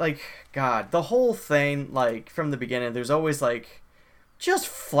even God, the whole thing from the beginning, there's always just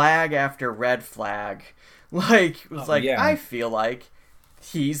flag after red flag. I feel like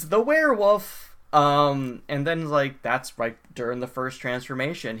he's the werewolf. And then that's right during the first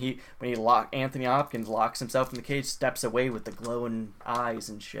transformation. Anthony Hopkins locks himself in the cage, steps away with the glowing eyes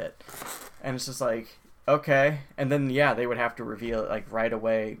and shit. And it's just okay. And then they would have to reveal it right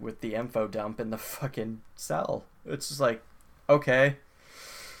away with the info dump in the fucking cell. It's just okay.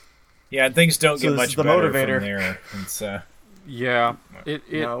 Yeah, things don't get much the better motivator from there. It's yeah,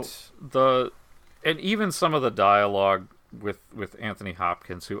 and even some of the dialogue with Anthony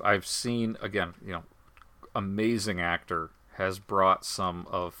Hopkins, who I've seen, again, amazing actor, has brought some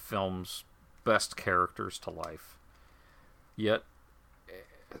of film's best characters to life. Yet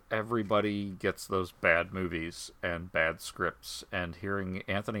everybody gets those bad movies and bad scripts, and hearing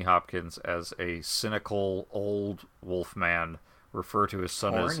Anthony Hopkins as a cynical old Wolfman refer to his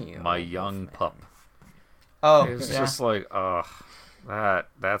son as my young pup. It's just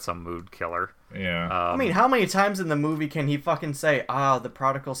that's a mood killer. Yeah. How many times in the movie can he fucking say, the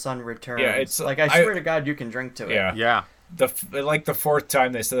prodigal son returns? Yeah, it's I swear to God, you can drink to it. Yeah. The fourth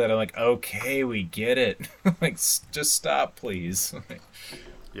time they said that, I'm okay, we get it. Just stop, please.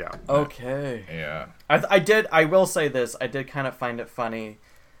 Yeah. Okay. Yeah. I will say this. I did kind of find it funny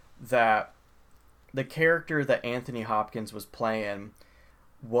that the character that Anthony Hopkins was playing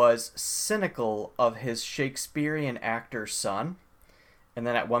was cynical of his Shakespearean actor son. And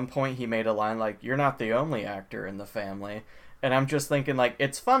then at one point he made a line like, "You're not the only actor in the family." And I'm just thinking, like,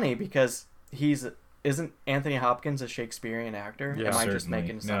 it's funny because isn't Anthony Hopkins a Shakespearean actor? Yeah, Am I certainly. just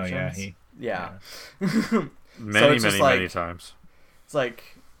making assumptions? Many times. It's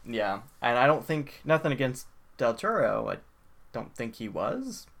like, yeah. And I don't think, nothing against Del Toro, I don't think he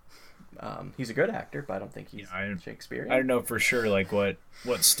was. He's a good actor, but I don't think he's Shakespearean. I don't know for sure, like, what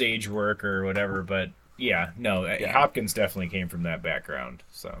stage work or whatever, but Hopkins definitely came from that background,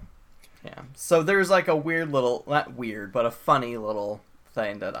 so. Yeah. So there's like a weird little, not weird, but a funny little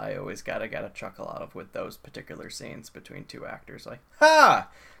thing that I always gotta chuckle out of with those particular scenes between two actors. Like,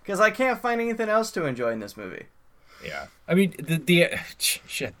 because I can't find anything else to enjoy in this movie. Yeah, I mean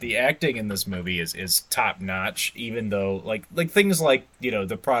the acting in this movie is top notch. Even though like things like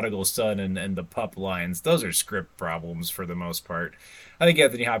the prodigal son and the pup lines, those are script problems for the most part. I think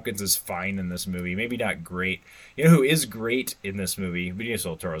Anthony Hopkins is fine in this movie. Maybe not great. You know who is great in this movie? Benicio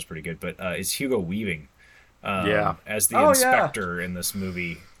Del Toro is pretty good, but is Hugo Weaving. As the inspector in this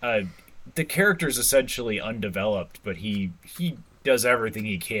movie. The character is essentially undeveloped, but he does everything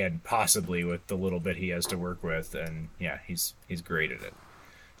he can possibly with the little bit he has to work with, and he's great at it.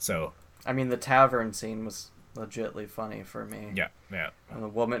 So I mean, the tavern scene was legitly funny for me. Yeah. And the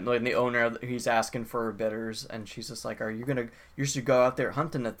woman, like the owner, he's asking for her bitters, and she's just like, you should go out there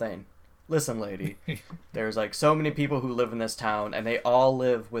hunting the thing. Listen, lady, there's like so many people who live in this town, and they all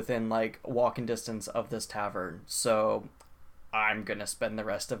live within like walking distance of this tavern. So I'm gonna spend the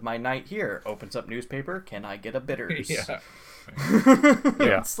rest of my night here. Opens up newspaper. Can I get a bitters?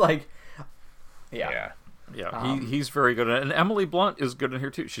 It's like, he's very good at it. And Emily Blunt is good in here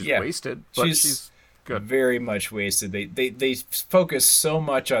too. She's wasted, but she's good. Very much wasted. They focus so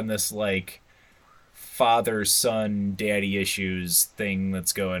much on this like father son daddy issues thing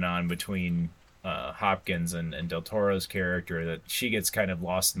that's going on between Hopkins and Del Toro's character, that she gets kind of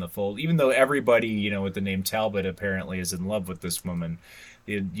lost in the fold, even though everybody with the name Talbot apparently is in love with this woman.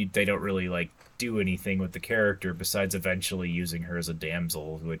 They don't really like do anything with the character besides eventually using her as a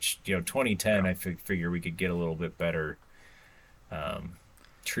damsel, which 2010 I figure we could get a little bit better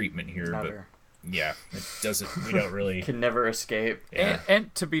treatment here, but it doesn't. We don't really can never escape.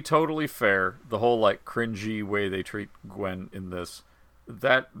 And to be totally fair, the whole like cringy way they treat Gwen in this,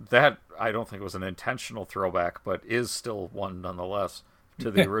 that I don't think was an intentional throwback, but is still one nonetheless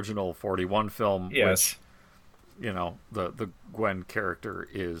to the original 41 film. Yes, which, the Gwen character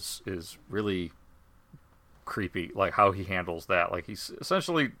is really creepy, like how he handles that. Like he's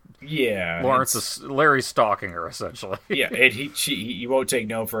essentially Larry's stalking her essentially. And he won't take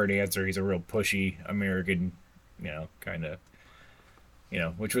no for an answer. He's a real pushy American, kind of,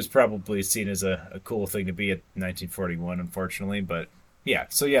 which was probably seen as a cool thing to be at 1941, unfortunately. But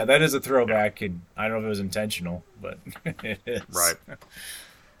that is a throwback, and I don't know if it was intentional, but it is. Right.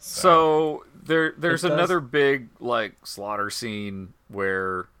 So there's another big like slaughter scene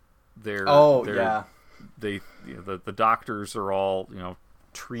where the doctors are all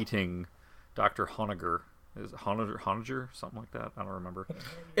treating Dr. Honegger. Is it Honegger? Something like that. I don't remember.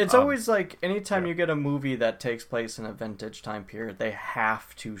 It's always like anytime you get a movie that takes place in a vintage time period, they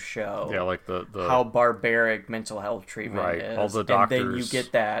have to show like the how barbaric mental health treatment is. All the doctors, and then you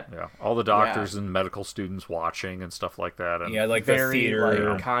get that. All the doctors and medical students watching and stuff like that. And like very the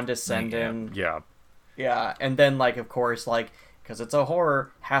theater, like condescending. Yeah. And then like of course like because it's a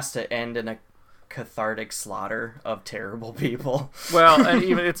horror, has to end in a cathartic slaughter of terrible people. Well, and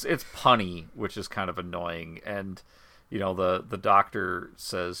even it's punny, which is kind of annoying. And the doctor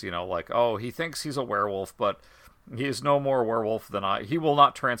says he thinks he's a werewolf, but he is no more werewolf than I. He will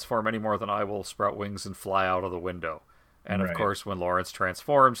not transform any more than I will sprout wings and fly out of the window. And of course, when Lawrence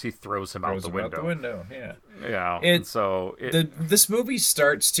transforms, he throws him out the window. And so this movie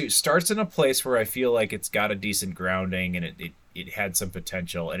starts in a place where I feel like it's got a decent grounding, and it had some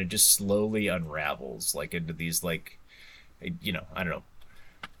potential, and it just slowly unravels like into these like I don't know,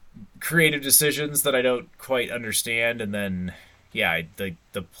 creative decisions that I don't quite understand, and then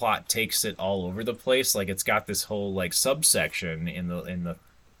the plot takes it all over the place. Like it's got this whole like subsection in the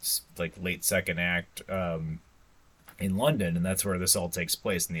like late second act in London, and that's where this all takes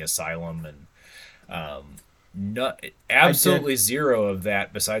place, in the asylum, and absolutely zero of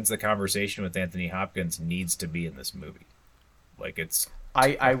that besides the conversation with Anthony Hopkins needs to be in this movie. Like it's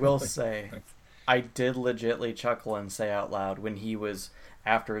I will say I did legitly chuckle and say out loud when he was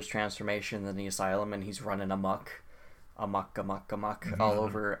after his transformation in the asylum and he's running amok all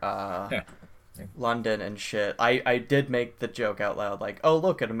over London and shit. I did make the joke out loud like, oh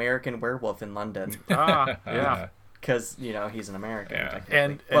look, an American werewolf in London. because he's an American. Yeah.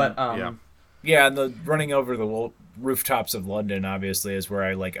 And the running over the rooftops of London obviously is where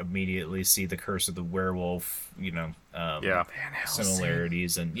I immediately see the Curse of the Werewolf,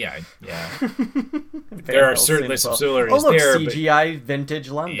 similarities, and there are certainly some similarities there. CGI vintage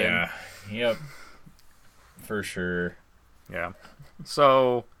London. Yeah, yep, for sure. Yeah.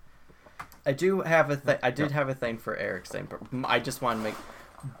 So I do have a thing. I did have a thing for Eric's thing, but I just want to make.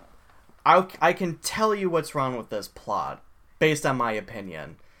 I can tell you what's wrong with this plot based on my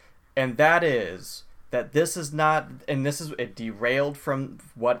opinion. And that is that this is not, and this is it derailed from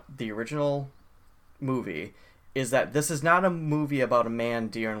what the original movie is, that this is not a movie about a man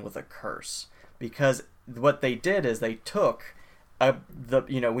dealing with a curse, because what they did is they took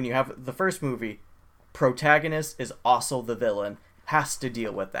when you have the first movie, protagonist is also the villain, has to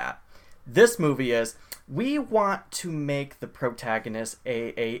deal with that. This movie is, we want to make the protagonist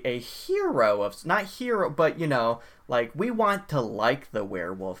a hero of, not hero, but we want to like the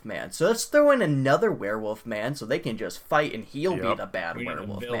werewolf man. So let's throw in another werewolf man so they can just fight and he'll be the bad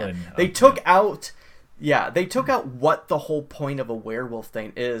werewolf man. They took out what the whole point of a werewolf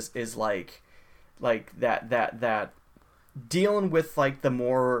thing is like that dealing with the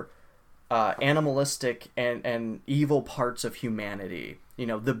more animalistic and evil parts of humanity.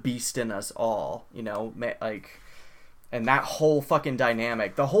 The beast in us all, and that whole fucking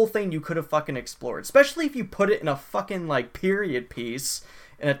dynamic, the whole thing you could have fucking explored, especially if you put it in a fucking period piece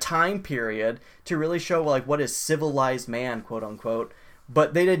in a time period to really show what is civilized man, quote unquote.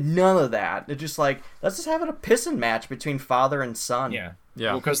 But they did none of that. They're just let's just have a pissing match between father and son. Yeah.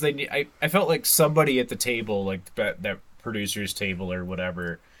 Well, because I felt like somebody at the table, that producer's table or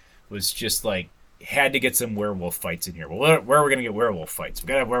whatever, was just had to get some werewolf fights in here. Well, where are we going to get werewolf fights? We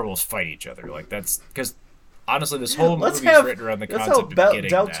got to have werewolves fight each other. That's because honestly, this whole movie is written around the concept of getting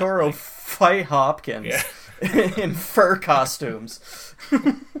Del Toro fight Hopkins in fur costumes.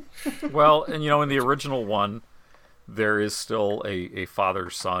 Well, and in the original one, there is still a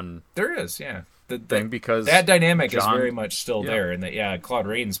father-son. There is, yeah. Thing, because that dynamic is very much still there, and that Claude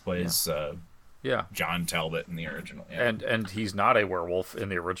Rains plays. John Talbot in the original. Yeah. And he's not a werewolf in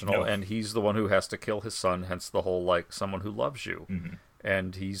the original, No. and he's the one who has to kill his son, hence the whole, someone who loves you. Mm-hmm.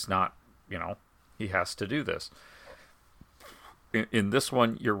 And he's not, he has to do this. In this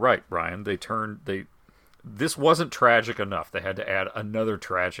one, you're right, Brian. This wasn't tragic enough. They had to add another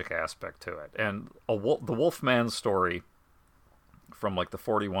tragic aspect to it. And the Wolfman story from, the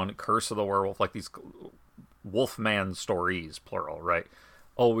 41, Curse of the Werewolf, these Wolfman stories, plural, right?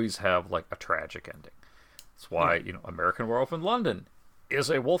 Always have a tragic ending. That's why American Werewolf in London is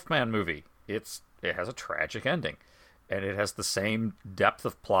a Wolfman movie. It has a tragic ending, and it has the same depth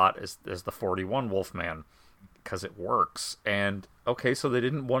of plot as the 41 Wolfman, because it works. And okay, so they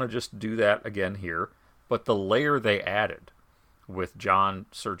didn't want to just do that again here, but the layer they added with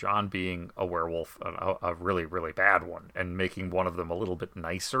Sir John being a werewolf, a really, really bad one, and making one of them a little bit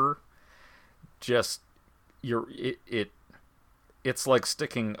nicer, it's like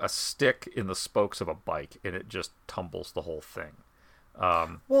sticking a stick in the spokes of a bike, and it just tumbles the whole thing.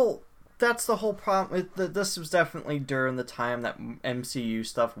 Well, that's the whole problem. This was definitely during the time that MCU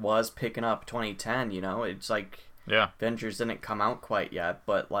stuff was picking up, 2010, It's Avengers didn't come out quite yet,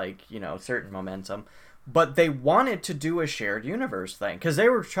 but certain momentum. But they wanted to do a shared universe thing, because they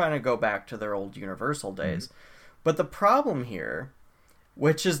were trying to go back to their old Universal days. Mm-hmm. But the problem here,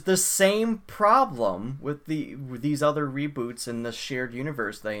 which is the same problem with these other reboots in the shared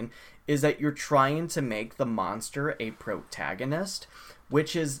universe thing, is that you're trying to make the monster a protagonist,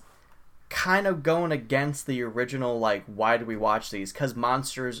 which is kind of going against the original, why do we watch these? Because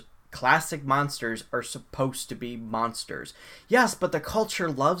classic monsters are supposed to be monsters. Yes, but the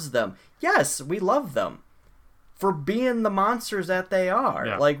culture loves them. Yes, we love them for being the monsters that they are.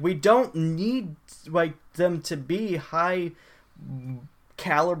 Yeah. We don't need them to be high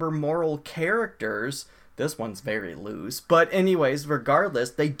caliber moral characters. This one's very loose, but anyways, regardless,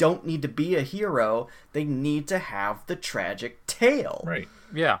 they don't need to be a hero. They need to have the tragic tale. Right.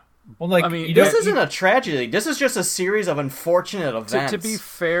 Yeah. Well, this isn't a tragedy. This is just a series of unfortunate events. To be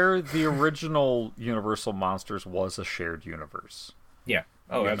fair, the original Universal Monsters was a shared universe. Yeah.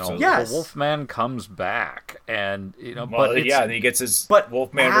 Oh, absolutely. Yes. The Wolfman comes back, and and he gets his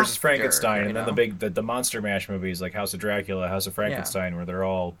Wolfman versus Frankenstein, and then the Monster Mash movies like House of Dracula, House of Frankenstein, where they're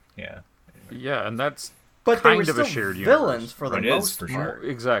all and that's but kind they were of still a shared villains universe. for the most part. Sure.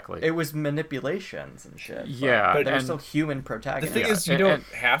 Exactly. It was manipulations and shit. Yeah, but they're still human protagonists. The thing is, you don't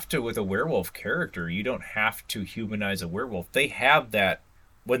have to with a werewolf character. You don't have to humanize a werewolf. They have that.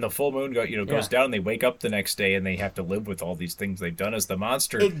 When the full moon goes down, they wake up the next day and they have to live with all these things they've done as the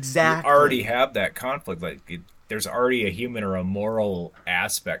monster. Exactly. You already have that conflict. there's already a human or a moral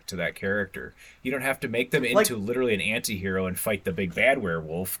aspect to that character. You don't have to make them into literally an anti-hero and fight the big bad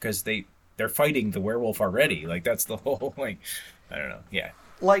werewolf, because they're fighting the werewolf already. Like, that's the whole, like, I don't know. Yeah.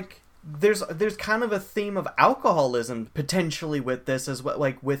 Like, there's kind of a theme of alcoholism potentially with this as well,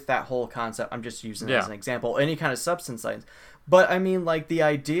 like with that whole concept. I'm just using it as an example. Any kind of substance science. But I mean, like, the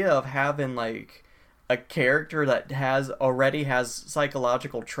idea of having like a character that already has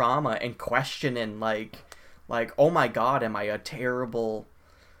psychological trauma and questioning like, oh my god, am I a terrible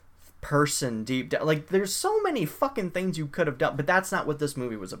person deep down? Like, there's so many fucking things you could have done, but that's not what this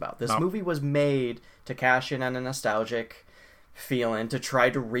movie was about. This movie was made to cash in on a nostalgic feeling, to try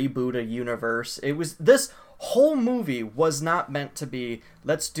to reboot a universe. This whole movie was not meant to be,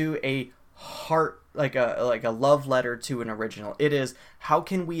 let's do a like a love letter to an original. It is, how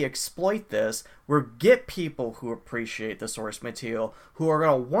can we exploit this? We'll get people who appreciate the source material, who are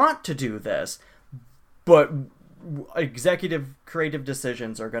going to want to do this, but executive creative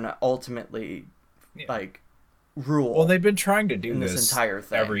decisions are going to ultimately like rule. Well, they've been trying to do this entire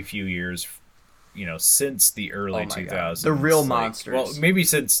thing every few years, since the early 2000s. God. The real monsters. Well, maybe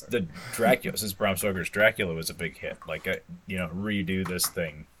since since Bram Stoker's Dracula was a big hit. Like, redo this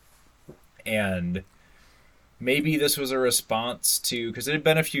thing. And maybe this was a response to, because it had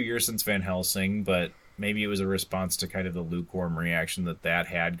been a few years since Van Helsing, but maybe it was a response to kind of the lukewarm reaction that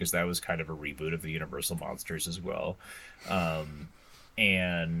had, because that was kind of a reboot of the Universal Monsters as well.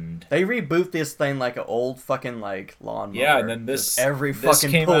 And they reboot this thing like an old fucking like lawnmower. Yeah, and then every fucking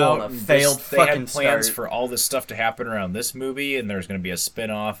came pull out, and a failed they fucking had plans start. for all this stuff to happen around this movie, and there's going to be a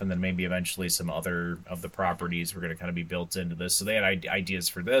spin-off, and then maybe eventually some other of the properties were going to kind of be built into this. So they had ideas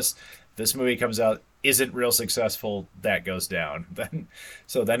for this. This movie comes out, isn't real successful, that goes down. Then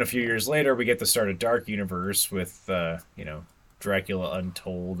a few years later, we get the start of Dark Universe with Dracula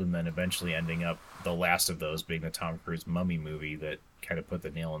Untold, and then eventually ending up the last of those being the Tom Cruise Mummy movie that kind of put the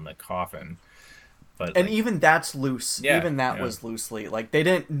nail in the coffin. But even that's loose. Yeah, even that was loosely, like, they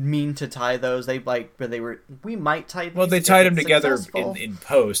didn't mean to tie those. They we might tie these. Well, they tied them together in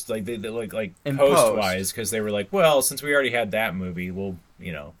post, like they post wise, because they were like, well, since we already had that movie, we'll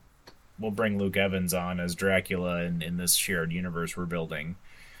bring Luke Evans on as Dracula in this shared universe we're building.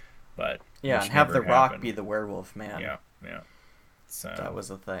 But and have The Rock be the werewolf man. Yeah. So that was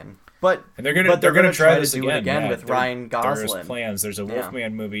a thing. And they're gonna try this do it again with Ryan Gosling. There's plans. There's a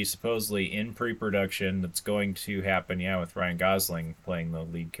Wolfman movie supposedly in pre-production that's going to happen. with Ryan Gosling playing the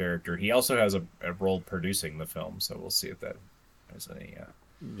lead character. He also has a role producing the film, so we'll see if that is any.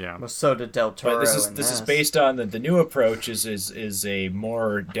 Well, so did Del Toro. But this is based on the new approach is a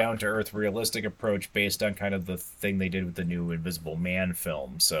more down to earth, realistic approach based on kind of the thing they did with the new Invisible Man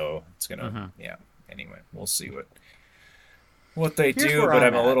film. So it's gonna Anyway, we'll see what they do, but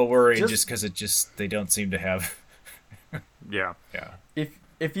I'm a little worried just because they don't seem to have. Yeah.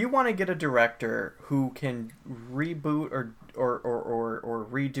 If you want to get a director who can reboot or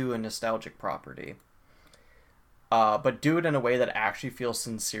redo a nostalgic property, but do it in a way that actually feels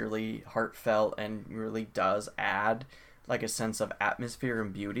sincerely heartfelt and really does add like a sense of atmosphere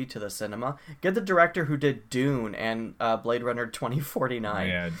and beauty to the cinema, get the director who did Dune and Blade Runner 2049.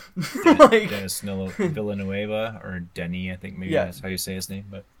 Yeah, Denis Villeneuve, or Denny, I think maybe that's how you say his name.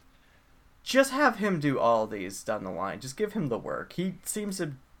 But just have him do all these down the line. Just give him the work. He seems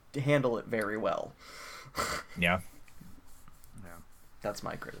to handle it very well. Yeah. That's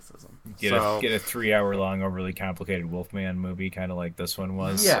my criticism. Get a 3-hour-long, overly complicated Wolfman movie, kind of like this one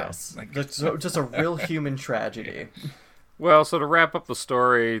was. Yes, so, just a real human tragedy. Well, so to wrap up the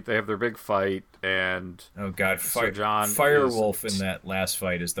story, they have their big fight, and Firewolf in that last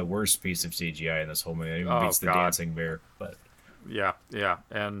fight is the worst piece of CGI in this whole movie. It even beats the dancing bear. But yeah,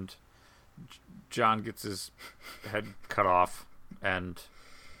 and John gets his head cut off, and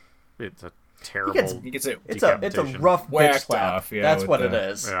it's a terrible. It's a rough bitch slap. Off, that's what it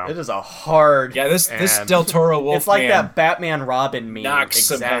is. Yeah. It is a hard. Yeah, this Del Toro Wolfman. It's like that Batman Robin meme. Knocks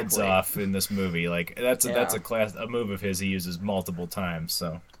some heads off in this movie. Like that's a move of his he uses multiple times.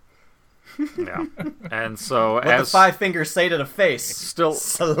 So. Yeah, and so what the 5 fingers say to the face, still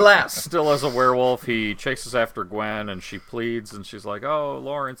as a werewolf, he chases after Gwen, and she pleads, and she's like, "Oh,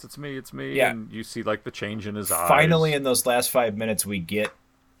 Lawrence, it's me." Yeah. And you see like the change in his eyes. Finally, in those last 5 minutes, we get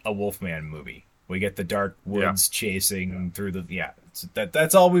a Wolfman movie. We get the dark woods chasing through the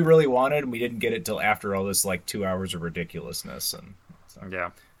that's all we really wanted, and we didn't get it till after all this like 2 hours of ridiculousness.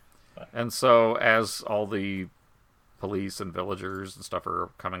 And so as all the police and villagers and stuff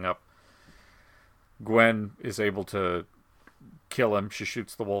are coming up, Gwen is able to kill him. She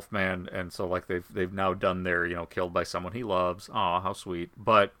shoots the Wolfman, and so like they've now done their killed by someone he loves. Aw, how sweet.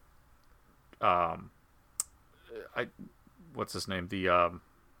 But what's his name? The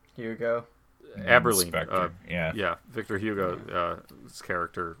Hugo Aberline. Yeah, Victor Hugo's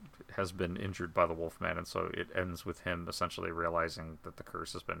character has been injured by the Wolfman, and so it ends with him essentially realizing that the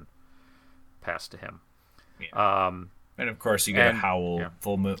curse has been passed to him. Yeah. And of course, you get a howl,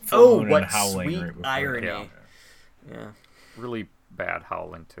 full moon, what and howling. Sweet right irony! Yeah, really bad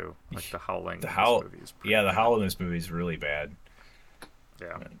howling too. Like the howling. The the howl in this movie is really bad.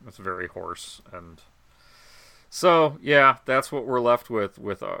 Yeah, it's very hoarse, and so that's what we're left with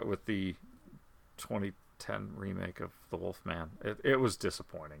the 2010 remake of The Wolfman. It was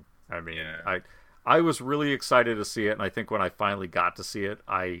disappointing. I mean, I was really excited to see it, and I think when I finally got to see it,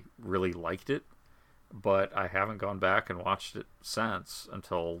 I really liked it. But I haven't gone back and watched it since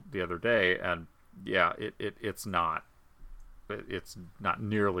until the other day, and it's not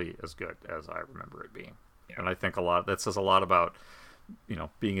nearly as good as I remember it being. Yeah. And I think that says a lot about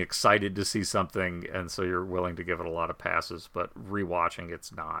being excited to see something, and so you're willing to give it a lot of passes. But rewatching,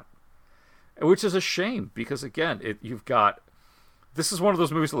 it's not, which is a shame because again, this is one of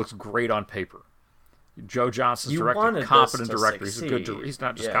those movies that looks great on paper. Joe Johnston's director, competent director. Succeed. He's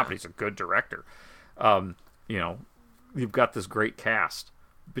not just competent; he's a good director. You've got this great cast: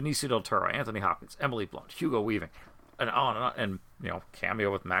 Benicio Del Toro, Anthony Hopkins, Emily Blunt, Hugo Weaving, and on and on, and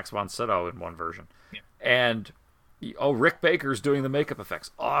cameo with Max von Sydow in one version. Yeah. And Rick Baker's doing the makeup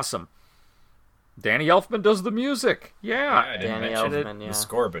effects, awesome. Danny Elfman does the music, I didn't mention it. The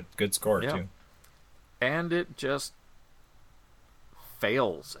score, but good score too. And it just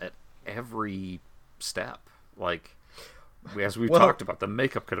fails at every step, like. As we talked about, the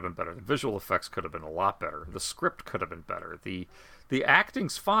makeup could have been better. The visual effects could have been a lot better. The script could have been better. The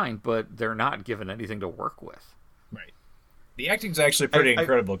acting's fine, but they're not given anything to work with. Right. The acting's actually pretty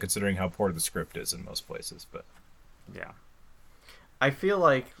incredible considering how poor the script is in most places. But yeah, I feel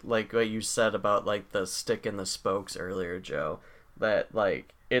like what you said about like the stick and the spokes earlier, Joe. That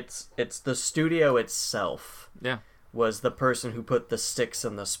like it's the studio itself. Yeah. Was the person who put the sticks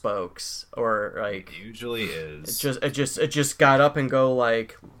and the spokes, or like it usually is. It just got up and go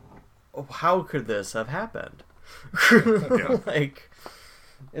like, oh, how could this have happened? Like,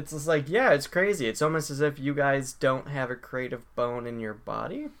 it's just like it's crazy. It's almost as if you guys don't have a creative bone in your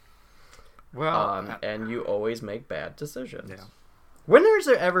body. Well, and you always make bad decisions. Yeah. When is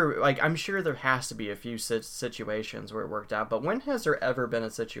there ever I'm sure there has to be a few situations where it worked out, but when has there ever been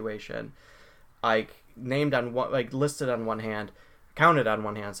a situation like named on one, like listed on one hand, counted on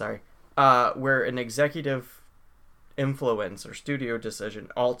one hand, where an executive influence or studio decision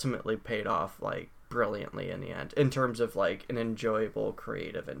ultimately paid off like brilliantly in the end in terms of like an enjoyable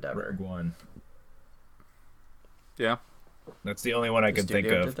creative endeavor? Rogue One. Yeah. That's the only one I could think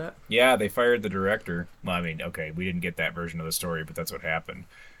of. Did that? Yeah, they fired the director. Well, I mean, okay, we didn't get that version of the story, but that's what happened.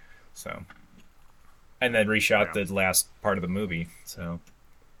 So, and then reshot the last part of the movie. So.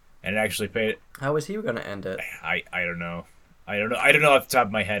 And it actually paid. How was he going to end it? I don't know. I don't know off the top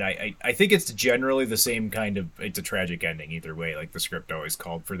of my head. I think it's generally the same kind of. It's a tragic ending either way. Like the script always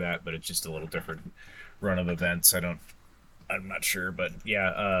called for that, but it's just a little different run of events. I'm not sure, but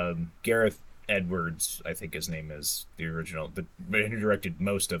yeah. Gareth Edwards, I think his name is the original. But who directed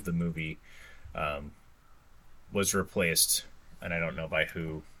most of the movie, was replaced, and I don't know by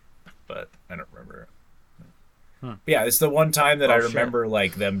who, but I don't remember. Yeah, it's the one time that I remember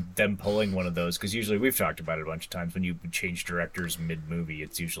like them pulling one of those, because usually we've talked about it a bunch of times. When you change directors mid-movie,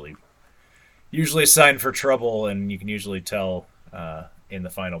 it's usually a sign for trouble, and you can usually tell in the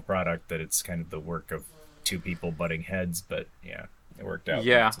final product that it's kind of the work of two people butting heads. But yeah, it worked out.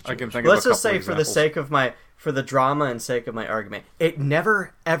 Yeah, I can think. Let's just say, for the drama and sake of my argument, it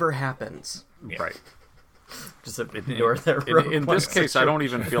never ever happens. Yeah. Right. Just ignore that. In this case, I don't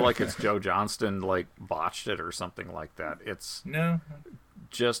even feel like it's Joe Johnston like botched it or something like that. It's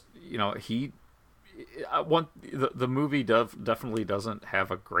just the movie definitely doesn't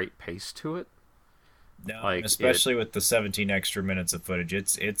have a great pace to it. No, especially with the 17 extra minutes of footage,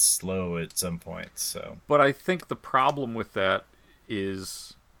 it's slow at some points. So, but I think the problem with that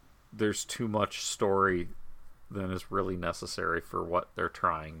is there's too much story than is really necessary for what they're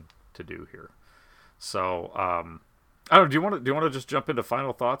trying to do here. So, I don't know. Do you want to just jump into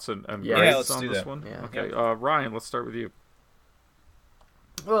final thoughts and let's on do this that. one? Yeah. Okay, Ryan, let's start with you.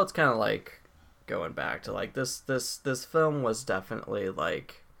 Well, it's kind of like going back to like this film was definitely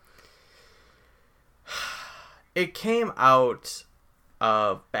like it came out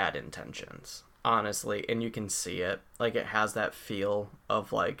of bad intentions, honestly, and you can see it. Like it has that feel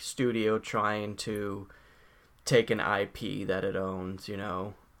of like studio trying to take an IP that it owns,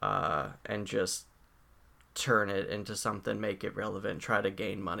 and just turn it into something, make it relevant, try to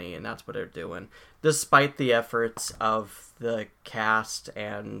gain money, and that's what they're doing. Despite the efforts of the cast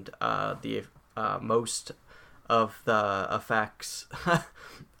and the most of the effects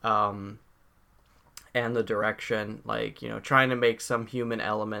and the direction, like, you know, trying to make some human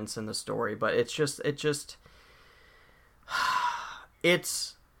elements in the story, but it's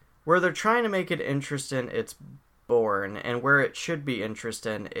where they're trying to make it interesting, it's boring, and where it should be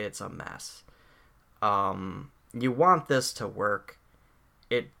interesting, it's a mess. You want this to work.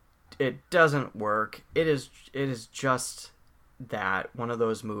 It doesn't work. It is just that one of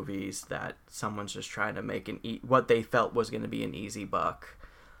those movies that someone's just trying to make what they felt was going to be an easy buck.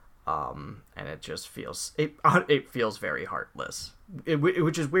 And it just feels very heartless.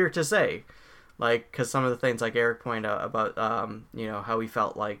 Which is weird to say, like, because some of the things like Eric pointed out about you know, how he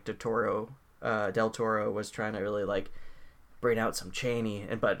felt like Del Toro was trying to really like bring out some Chaney,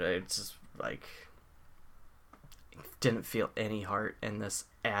 but it's just like didn't feel any heart in this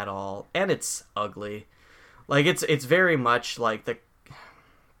at all, and it's ugly. Like, it's very much like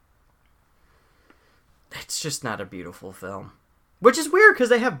it's just not a beautiful film, which is weird because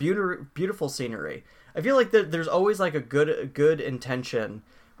they have beautiful scenery. I feel like there's always like a good intention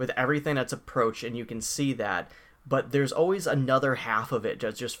with everything that's approached, and you can see that, but there's always another half of it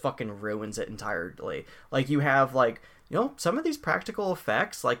that just fucking ruins it entirely. Like, you have, like, you know, some of these practical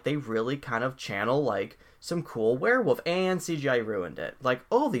effects, like, they really kind of channel like some cool werewolf, and CGI ruined it. Like,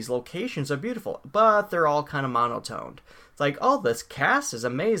 oh, these locations are beautiful, but they're all kind of monotoned. It's like, oh, this cast is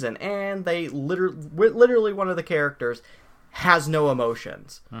amazing, and they literally one of the characters has no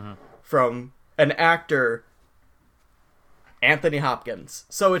emotions from an actor, Anthony Hopkins.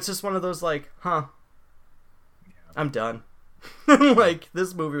 So it's just one of those like, I'm done. Like,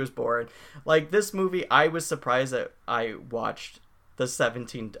 this movie was boring. Like, this movie, I was surprised that I watched the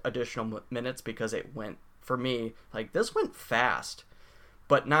 17 additional minutes because it went, for me, like, this went fast,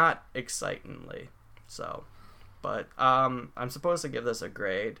 but not excitingly. So, but I'm supposed to give this a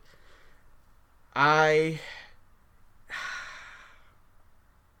grade. It's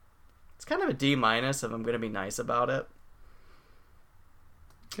kind of a D- if I'm going to be nice about it.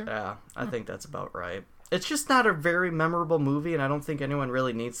 Sure. Yeah, I think that's about right. It's just not a very memorable movie, and I don't think anyone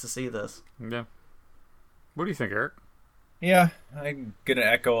really needs to see this. Yeah. What do you think, Eric? Yeah, I'm going to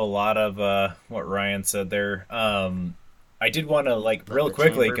echo a lot of what Ryan said there. I did want to, like, real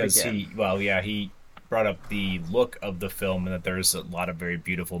quickly, because he brought up the look of the film and that there's a lot of very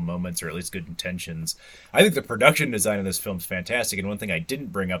beautiful moments, or at least good intentions. I think the production design of this film is fantastic, and one thing I didn't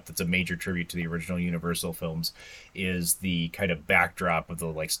bring up that's a major tribute to the original Universal films is the kind of backdrop of the,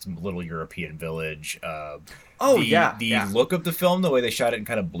 like, little European village. The look of the film, the way they shot it in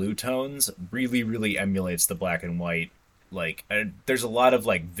kind of blue tones, really, really emulates the black and white. Like, there's a lot of,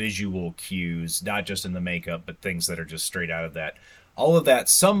 like, visual cues, not just in the makeup, but things that are just straight out of that. All of that,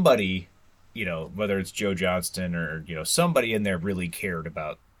 somebody, you know, whether it's Joe Johnston or, you know, somebody in there really cared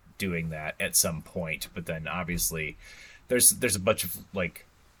about doing that at some point. But then obviously there's a bunch of like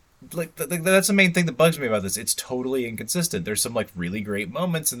that's the main thing that bugs me about this. It's totally inconsistent. There's some like really great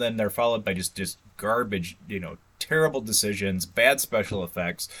moments, and then they're followed by just garbage, you know, terrible decisions, bad special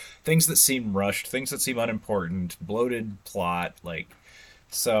effects, things that seem rushed, things that seem unimportant, bloated plot. Like,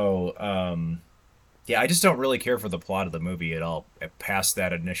 so, yeah, I just don't really care for the plot of the movie at all, past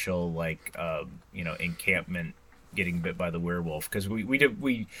that initial, like, you know, encampment, getting bit by the werewolf, because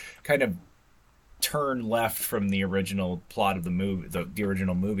we kind of turn left from the original plot of the movie, the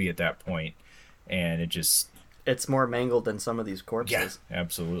original movie at that point, and it's more mangled than some of these corpses. Yeah,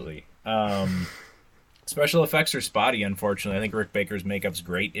 absolutely. Special effects are spotty, unfortunately. I think Rick Baker's makeup's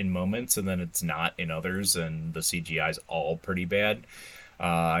great in moments, and then it's not in others, and the CGI's all pretty bad.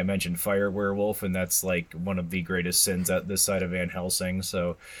 I mentioned Fire Werewolf, and that's like one of the greatest sins at this side of Van Helsing.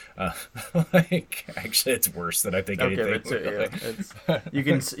 So, like, actually, it's worse than I think anything. Give it to you.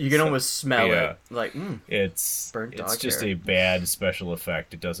 You can almost smell it. Like, it's burnt dog it's just hair. a bad special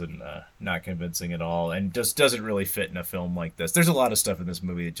effect. It doesn't not convincing at all, and just doesn't really fit in a film like this. There's a lot of stuff in this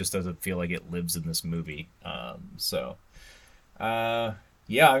movie that just doesn't feel like it lives in this movie.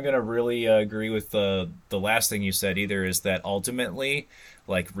 Yeah, I'm going to really agree with the last thing you said, either is that ultimately,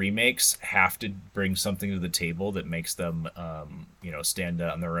 like, remakes have to bring something to the table that makes them, you know, stand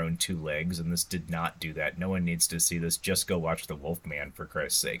on their own two legs, and this did not do that. No one needs to see this. Just go watch The Wolfman, for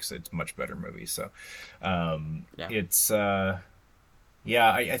Christ's sakes. It's a much better movie. So, it's... I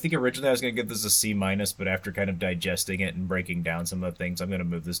think originally I was going to give this a C-, but after kind of digesting it and breaking down some of the things, I'm going to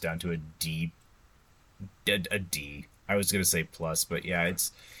move this down to a D. I was going to say plus, but yeah,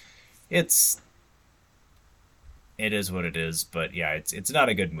 it is what it is, but yeah, it's not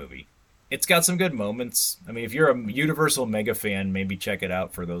a good movie. It's got some good moments. I mean, if you're a Universal mega fan, maybe check it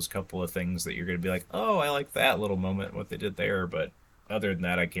out for those couple of things that you're going to be like, oh, I like that little moment, what they did there. But other than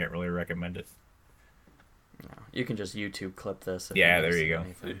that, I can't really recommend it. No, you can just YouTube clip this. Yeah, there you go.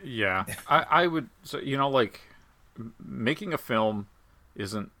 Yeah, I would. So like making a film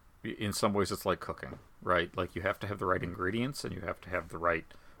isn't. In some ways, it's like cooking, right? Like you have to have the right ingredients and you have to have the right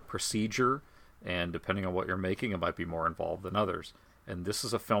procedure. And depending on what you're making, it might be more involved than others. And this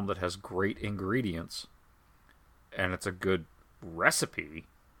is a film that has great ingredients, and it's a good recipe.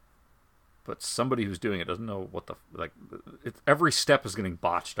 But somebody who's doing it doesn't know what every step is getting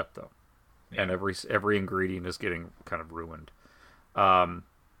botched up though, and every ingredient is getting kind of ruined.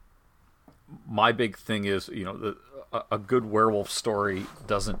 My big thing is, a good werewolf story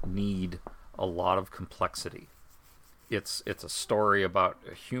doesn't need a lot of complexity. It's a story about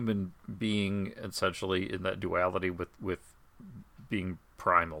a human being essentially in that duality with being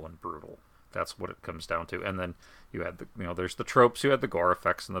primal and brutal. That's what it comes down to. And then you had there's the tropes, you had the gore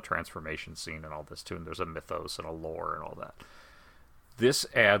effects and the transformation scene and all this too, and there's a mythos and a lore and all that. This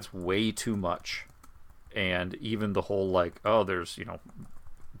adds way too much. And even the whole there's,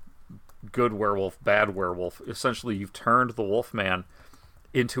 good werewolf, bad werewolf. Essentially, you've turned the Wolfman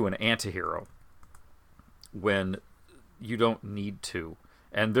into an antihero when you don't need to.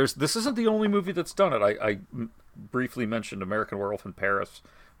 And this isn't the only movie that's done it. I briefly mentioned American Werewolf in Paris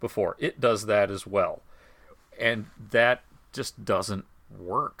before. It does that as well. And that just doesn't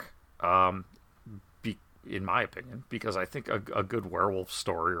work, in my opinion, because I think a good werewolf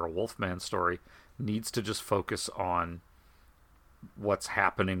story or a Wolfman story needs to just focus on what's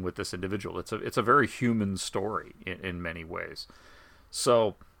happening with this individual. It's a very human story in many ways.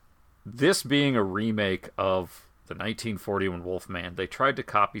 So this being a remake of the 1941 Wolfman, they tried to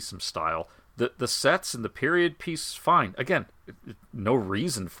copy some style. The sets and the period piece, fine. Again, no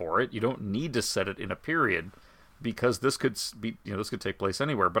reason for it. You don't need to set it in a period because this could be, this could take place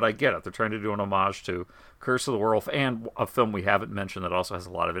anywhere. But I get it. They're trying to do an homage to Curse of the Werewolf, and a film we haven't mentioned that also has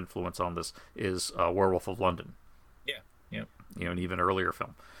a lot of influence on this is Werewolf of London. Yeah. An even earlier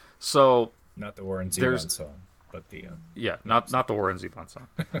film. So not the Warren Zevon song, but the not the Warren Zevon song.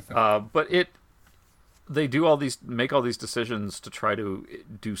 But they make all these decisions to try to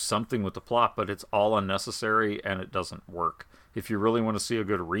do something with the plot, but it's all unnecessary and it doesn't work. If you really want to see a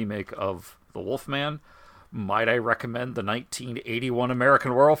good remake of The Wolfman, might I recommend the 1981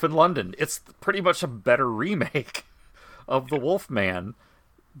 American Werewolf in London? It's pretty much a better remake of The Wolfman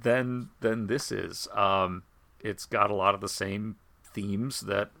than this is. It's got a lot of the same themes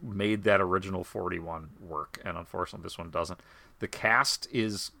that made that original 41 work, and unfortunately this one doesn't. The cast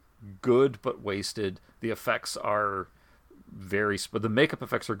is good but wasted. The effects are the makeup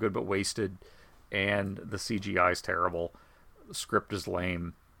effects are good but wasted, and the CGI is terrible. The script is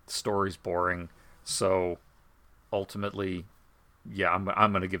lame. The story's boring. So ultimately, I'm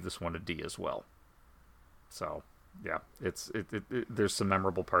going to give this one a D as well. So yeah, there's some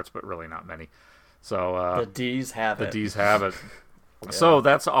memorable parts, but really not many. So the D's have it. The D's have it. Yeah. So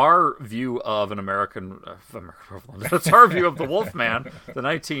that's our view of an American. That's our view of the Wolfman. The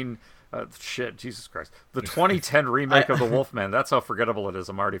 2010 remake of the Wolfman. That's how forgettable it is.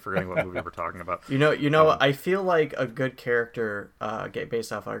 I'm already forgetting what movie we're talking about. I feel like a good character,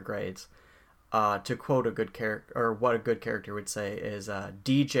 based off our grades, to quote a good character, or what a good character would say is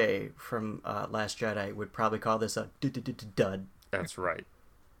DJ from Last Jedi would probably call this a dud. That's right.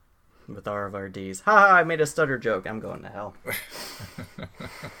 With all of our D's. Ha! I made a stutter joke. I'm going to hell.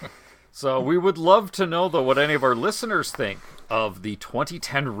 So we would love to know, though, what any of our listeners think of the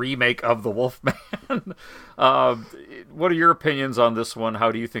 2010 remake of The Wolfman. What are your opinions on this one?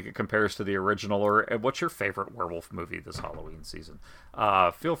 How do you think it compares to the original? Or what's your favorite werewolf movie this Halloween season?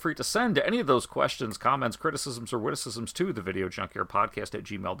 Feel free to send any of those questions, comments, criticisms, or witticisms to the Video Junkyard Podcast at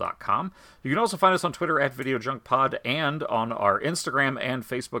gmail.com. You can also find us on Twitter at VideoJunkPod and on our Instagram and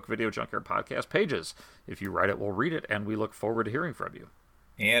Facebook Video Junkyard Podcast pages. If you write it, we'll read it, and we look forward to hearing from you.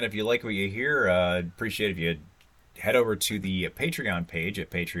 And if you like what you hear, appreciate if you head over to the Patreon page at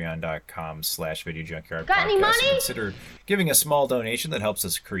patreon.com/VideoJunkyardPodcast. Got any money? Consider giving a small donation that helps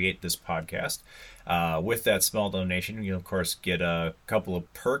us create this podcast. With that small donation, you'll, of course, get a couple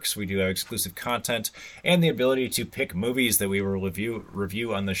of perks. We do have exclusive content and the ability to pick movies that we will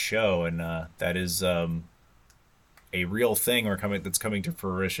review on the show. And that is a real thing that's coming to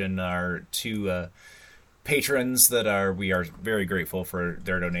fruition. Our two patrons we are very grateful for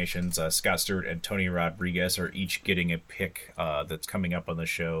their donations. Scott Stewart and Tony Rodriguez are each getting a pick that's coming up on the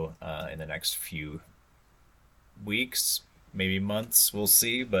show in the next few weeks, maybe months. We'll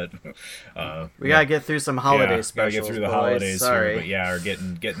see, but we gotta get through some holiday specials. Gotta get through the holidays. Sorry, but are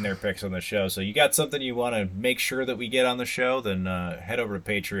getting their picks on the show. So you got something you want to make sure that we get on the show? Then head over to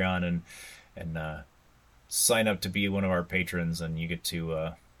Patreon and sign up to be one of our patrons, and you get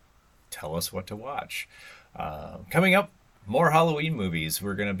to tell us what to watch. Coming up, more Halloween movies.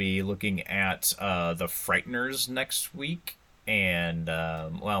 We're going to be looking at The Frighteners next week, and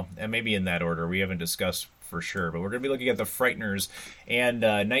maybe in that order. We haven't discussed for sure, but we're going to be looking at The Frighteners and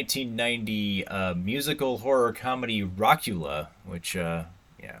 1990 musical horror comedy Rockula, which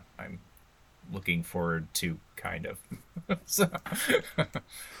I'm looking forward to, kind of.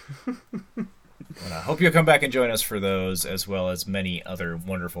 And I hope you'll come back and join us for those, as well as many other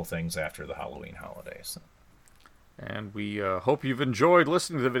wonderful things after the Halloween holidays. And we hope you've enjoyed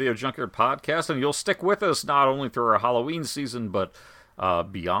listening to the Video Junkyard Podcast, and you'll stick with us not only through our Halloween season, but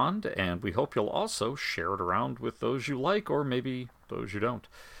beyond. And we hope you'll also share it around with those you like, or maybe those you don't.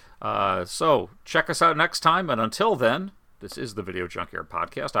 So check us out next time, and until then, this is the Video Junkyard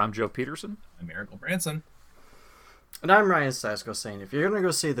Podcast. I'm Joe Peterson. I'm Eric Branson. And I'm Ryan Sasko, saying if you're going to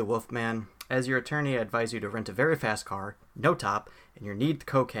go see the Wolfman, as your attorney, I advise you to rent a very fast car, no top, and you need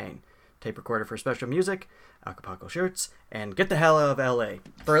cocaine, tape recorder for special music, Acapulco shirts, and get the hell out of LA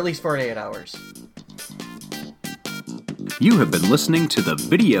for at least 48 hours. You have been listening to the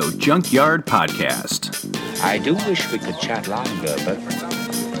Video Junkyard Podcast. I do wish we could chat longer, but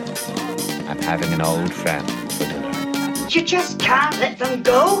I'm having an old friend for dinner. You just can't let them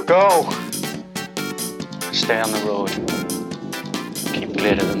go. Go! Stay on the road. Keep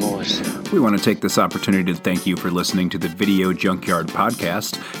clear to the moors. We want to take this opportunity to thank you for listening to the Video Junkyard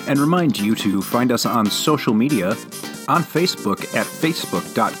Podcast and remind you to find us on social media, on Facebook at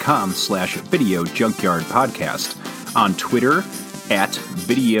facebook.com/Video Junkyard Podcast, on Twitter at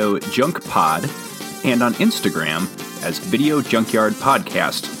Video Junk Pod, and on Instagram as Video Junkyard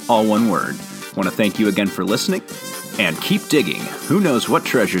Podcast, all one word. Want to thank you again for listening, and keep digging. Who knows what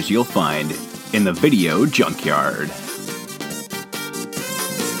treasures you'll find in the Video Junkyard.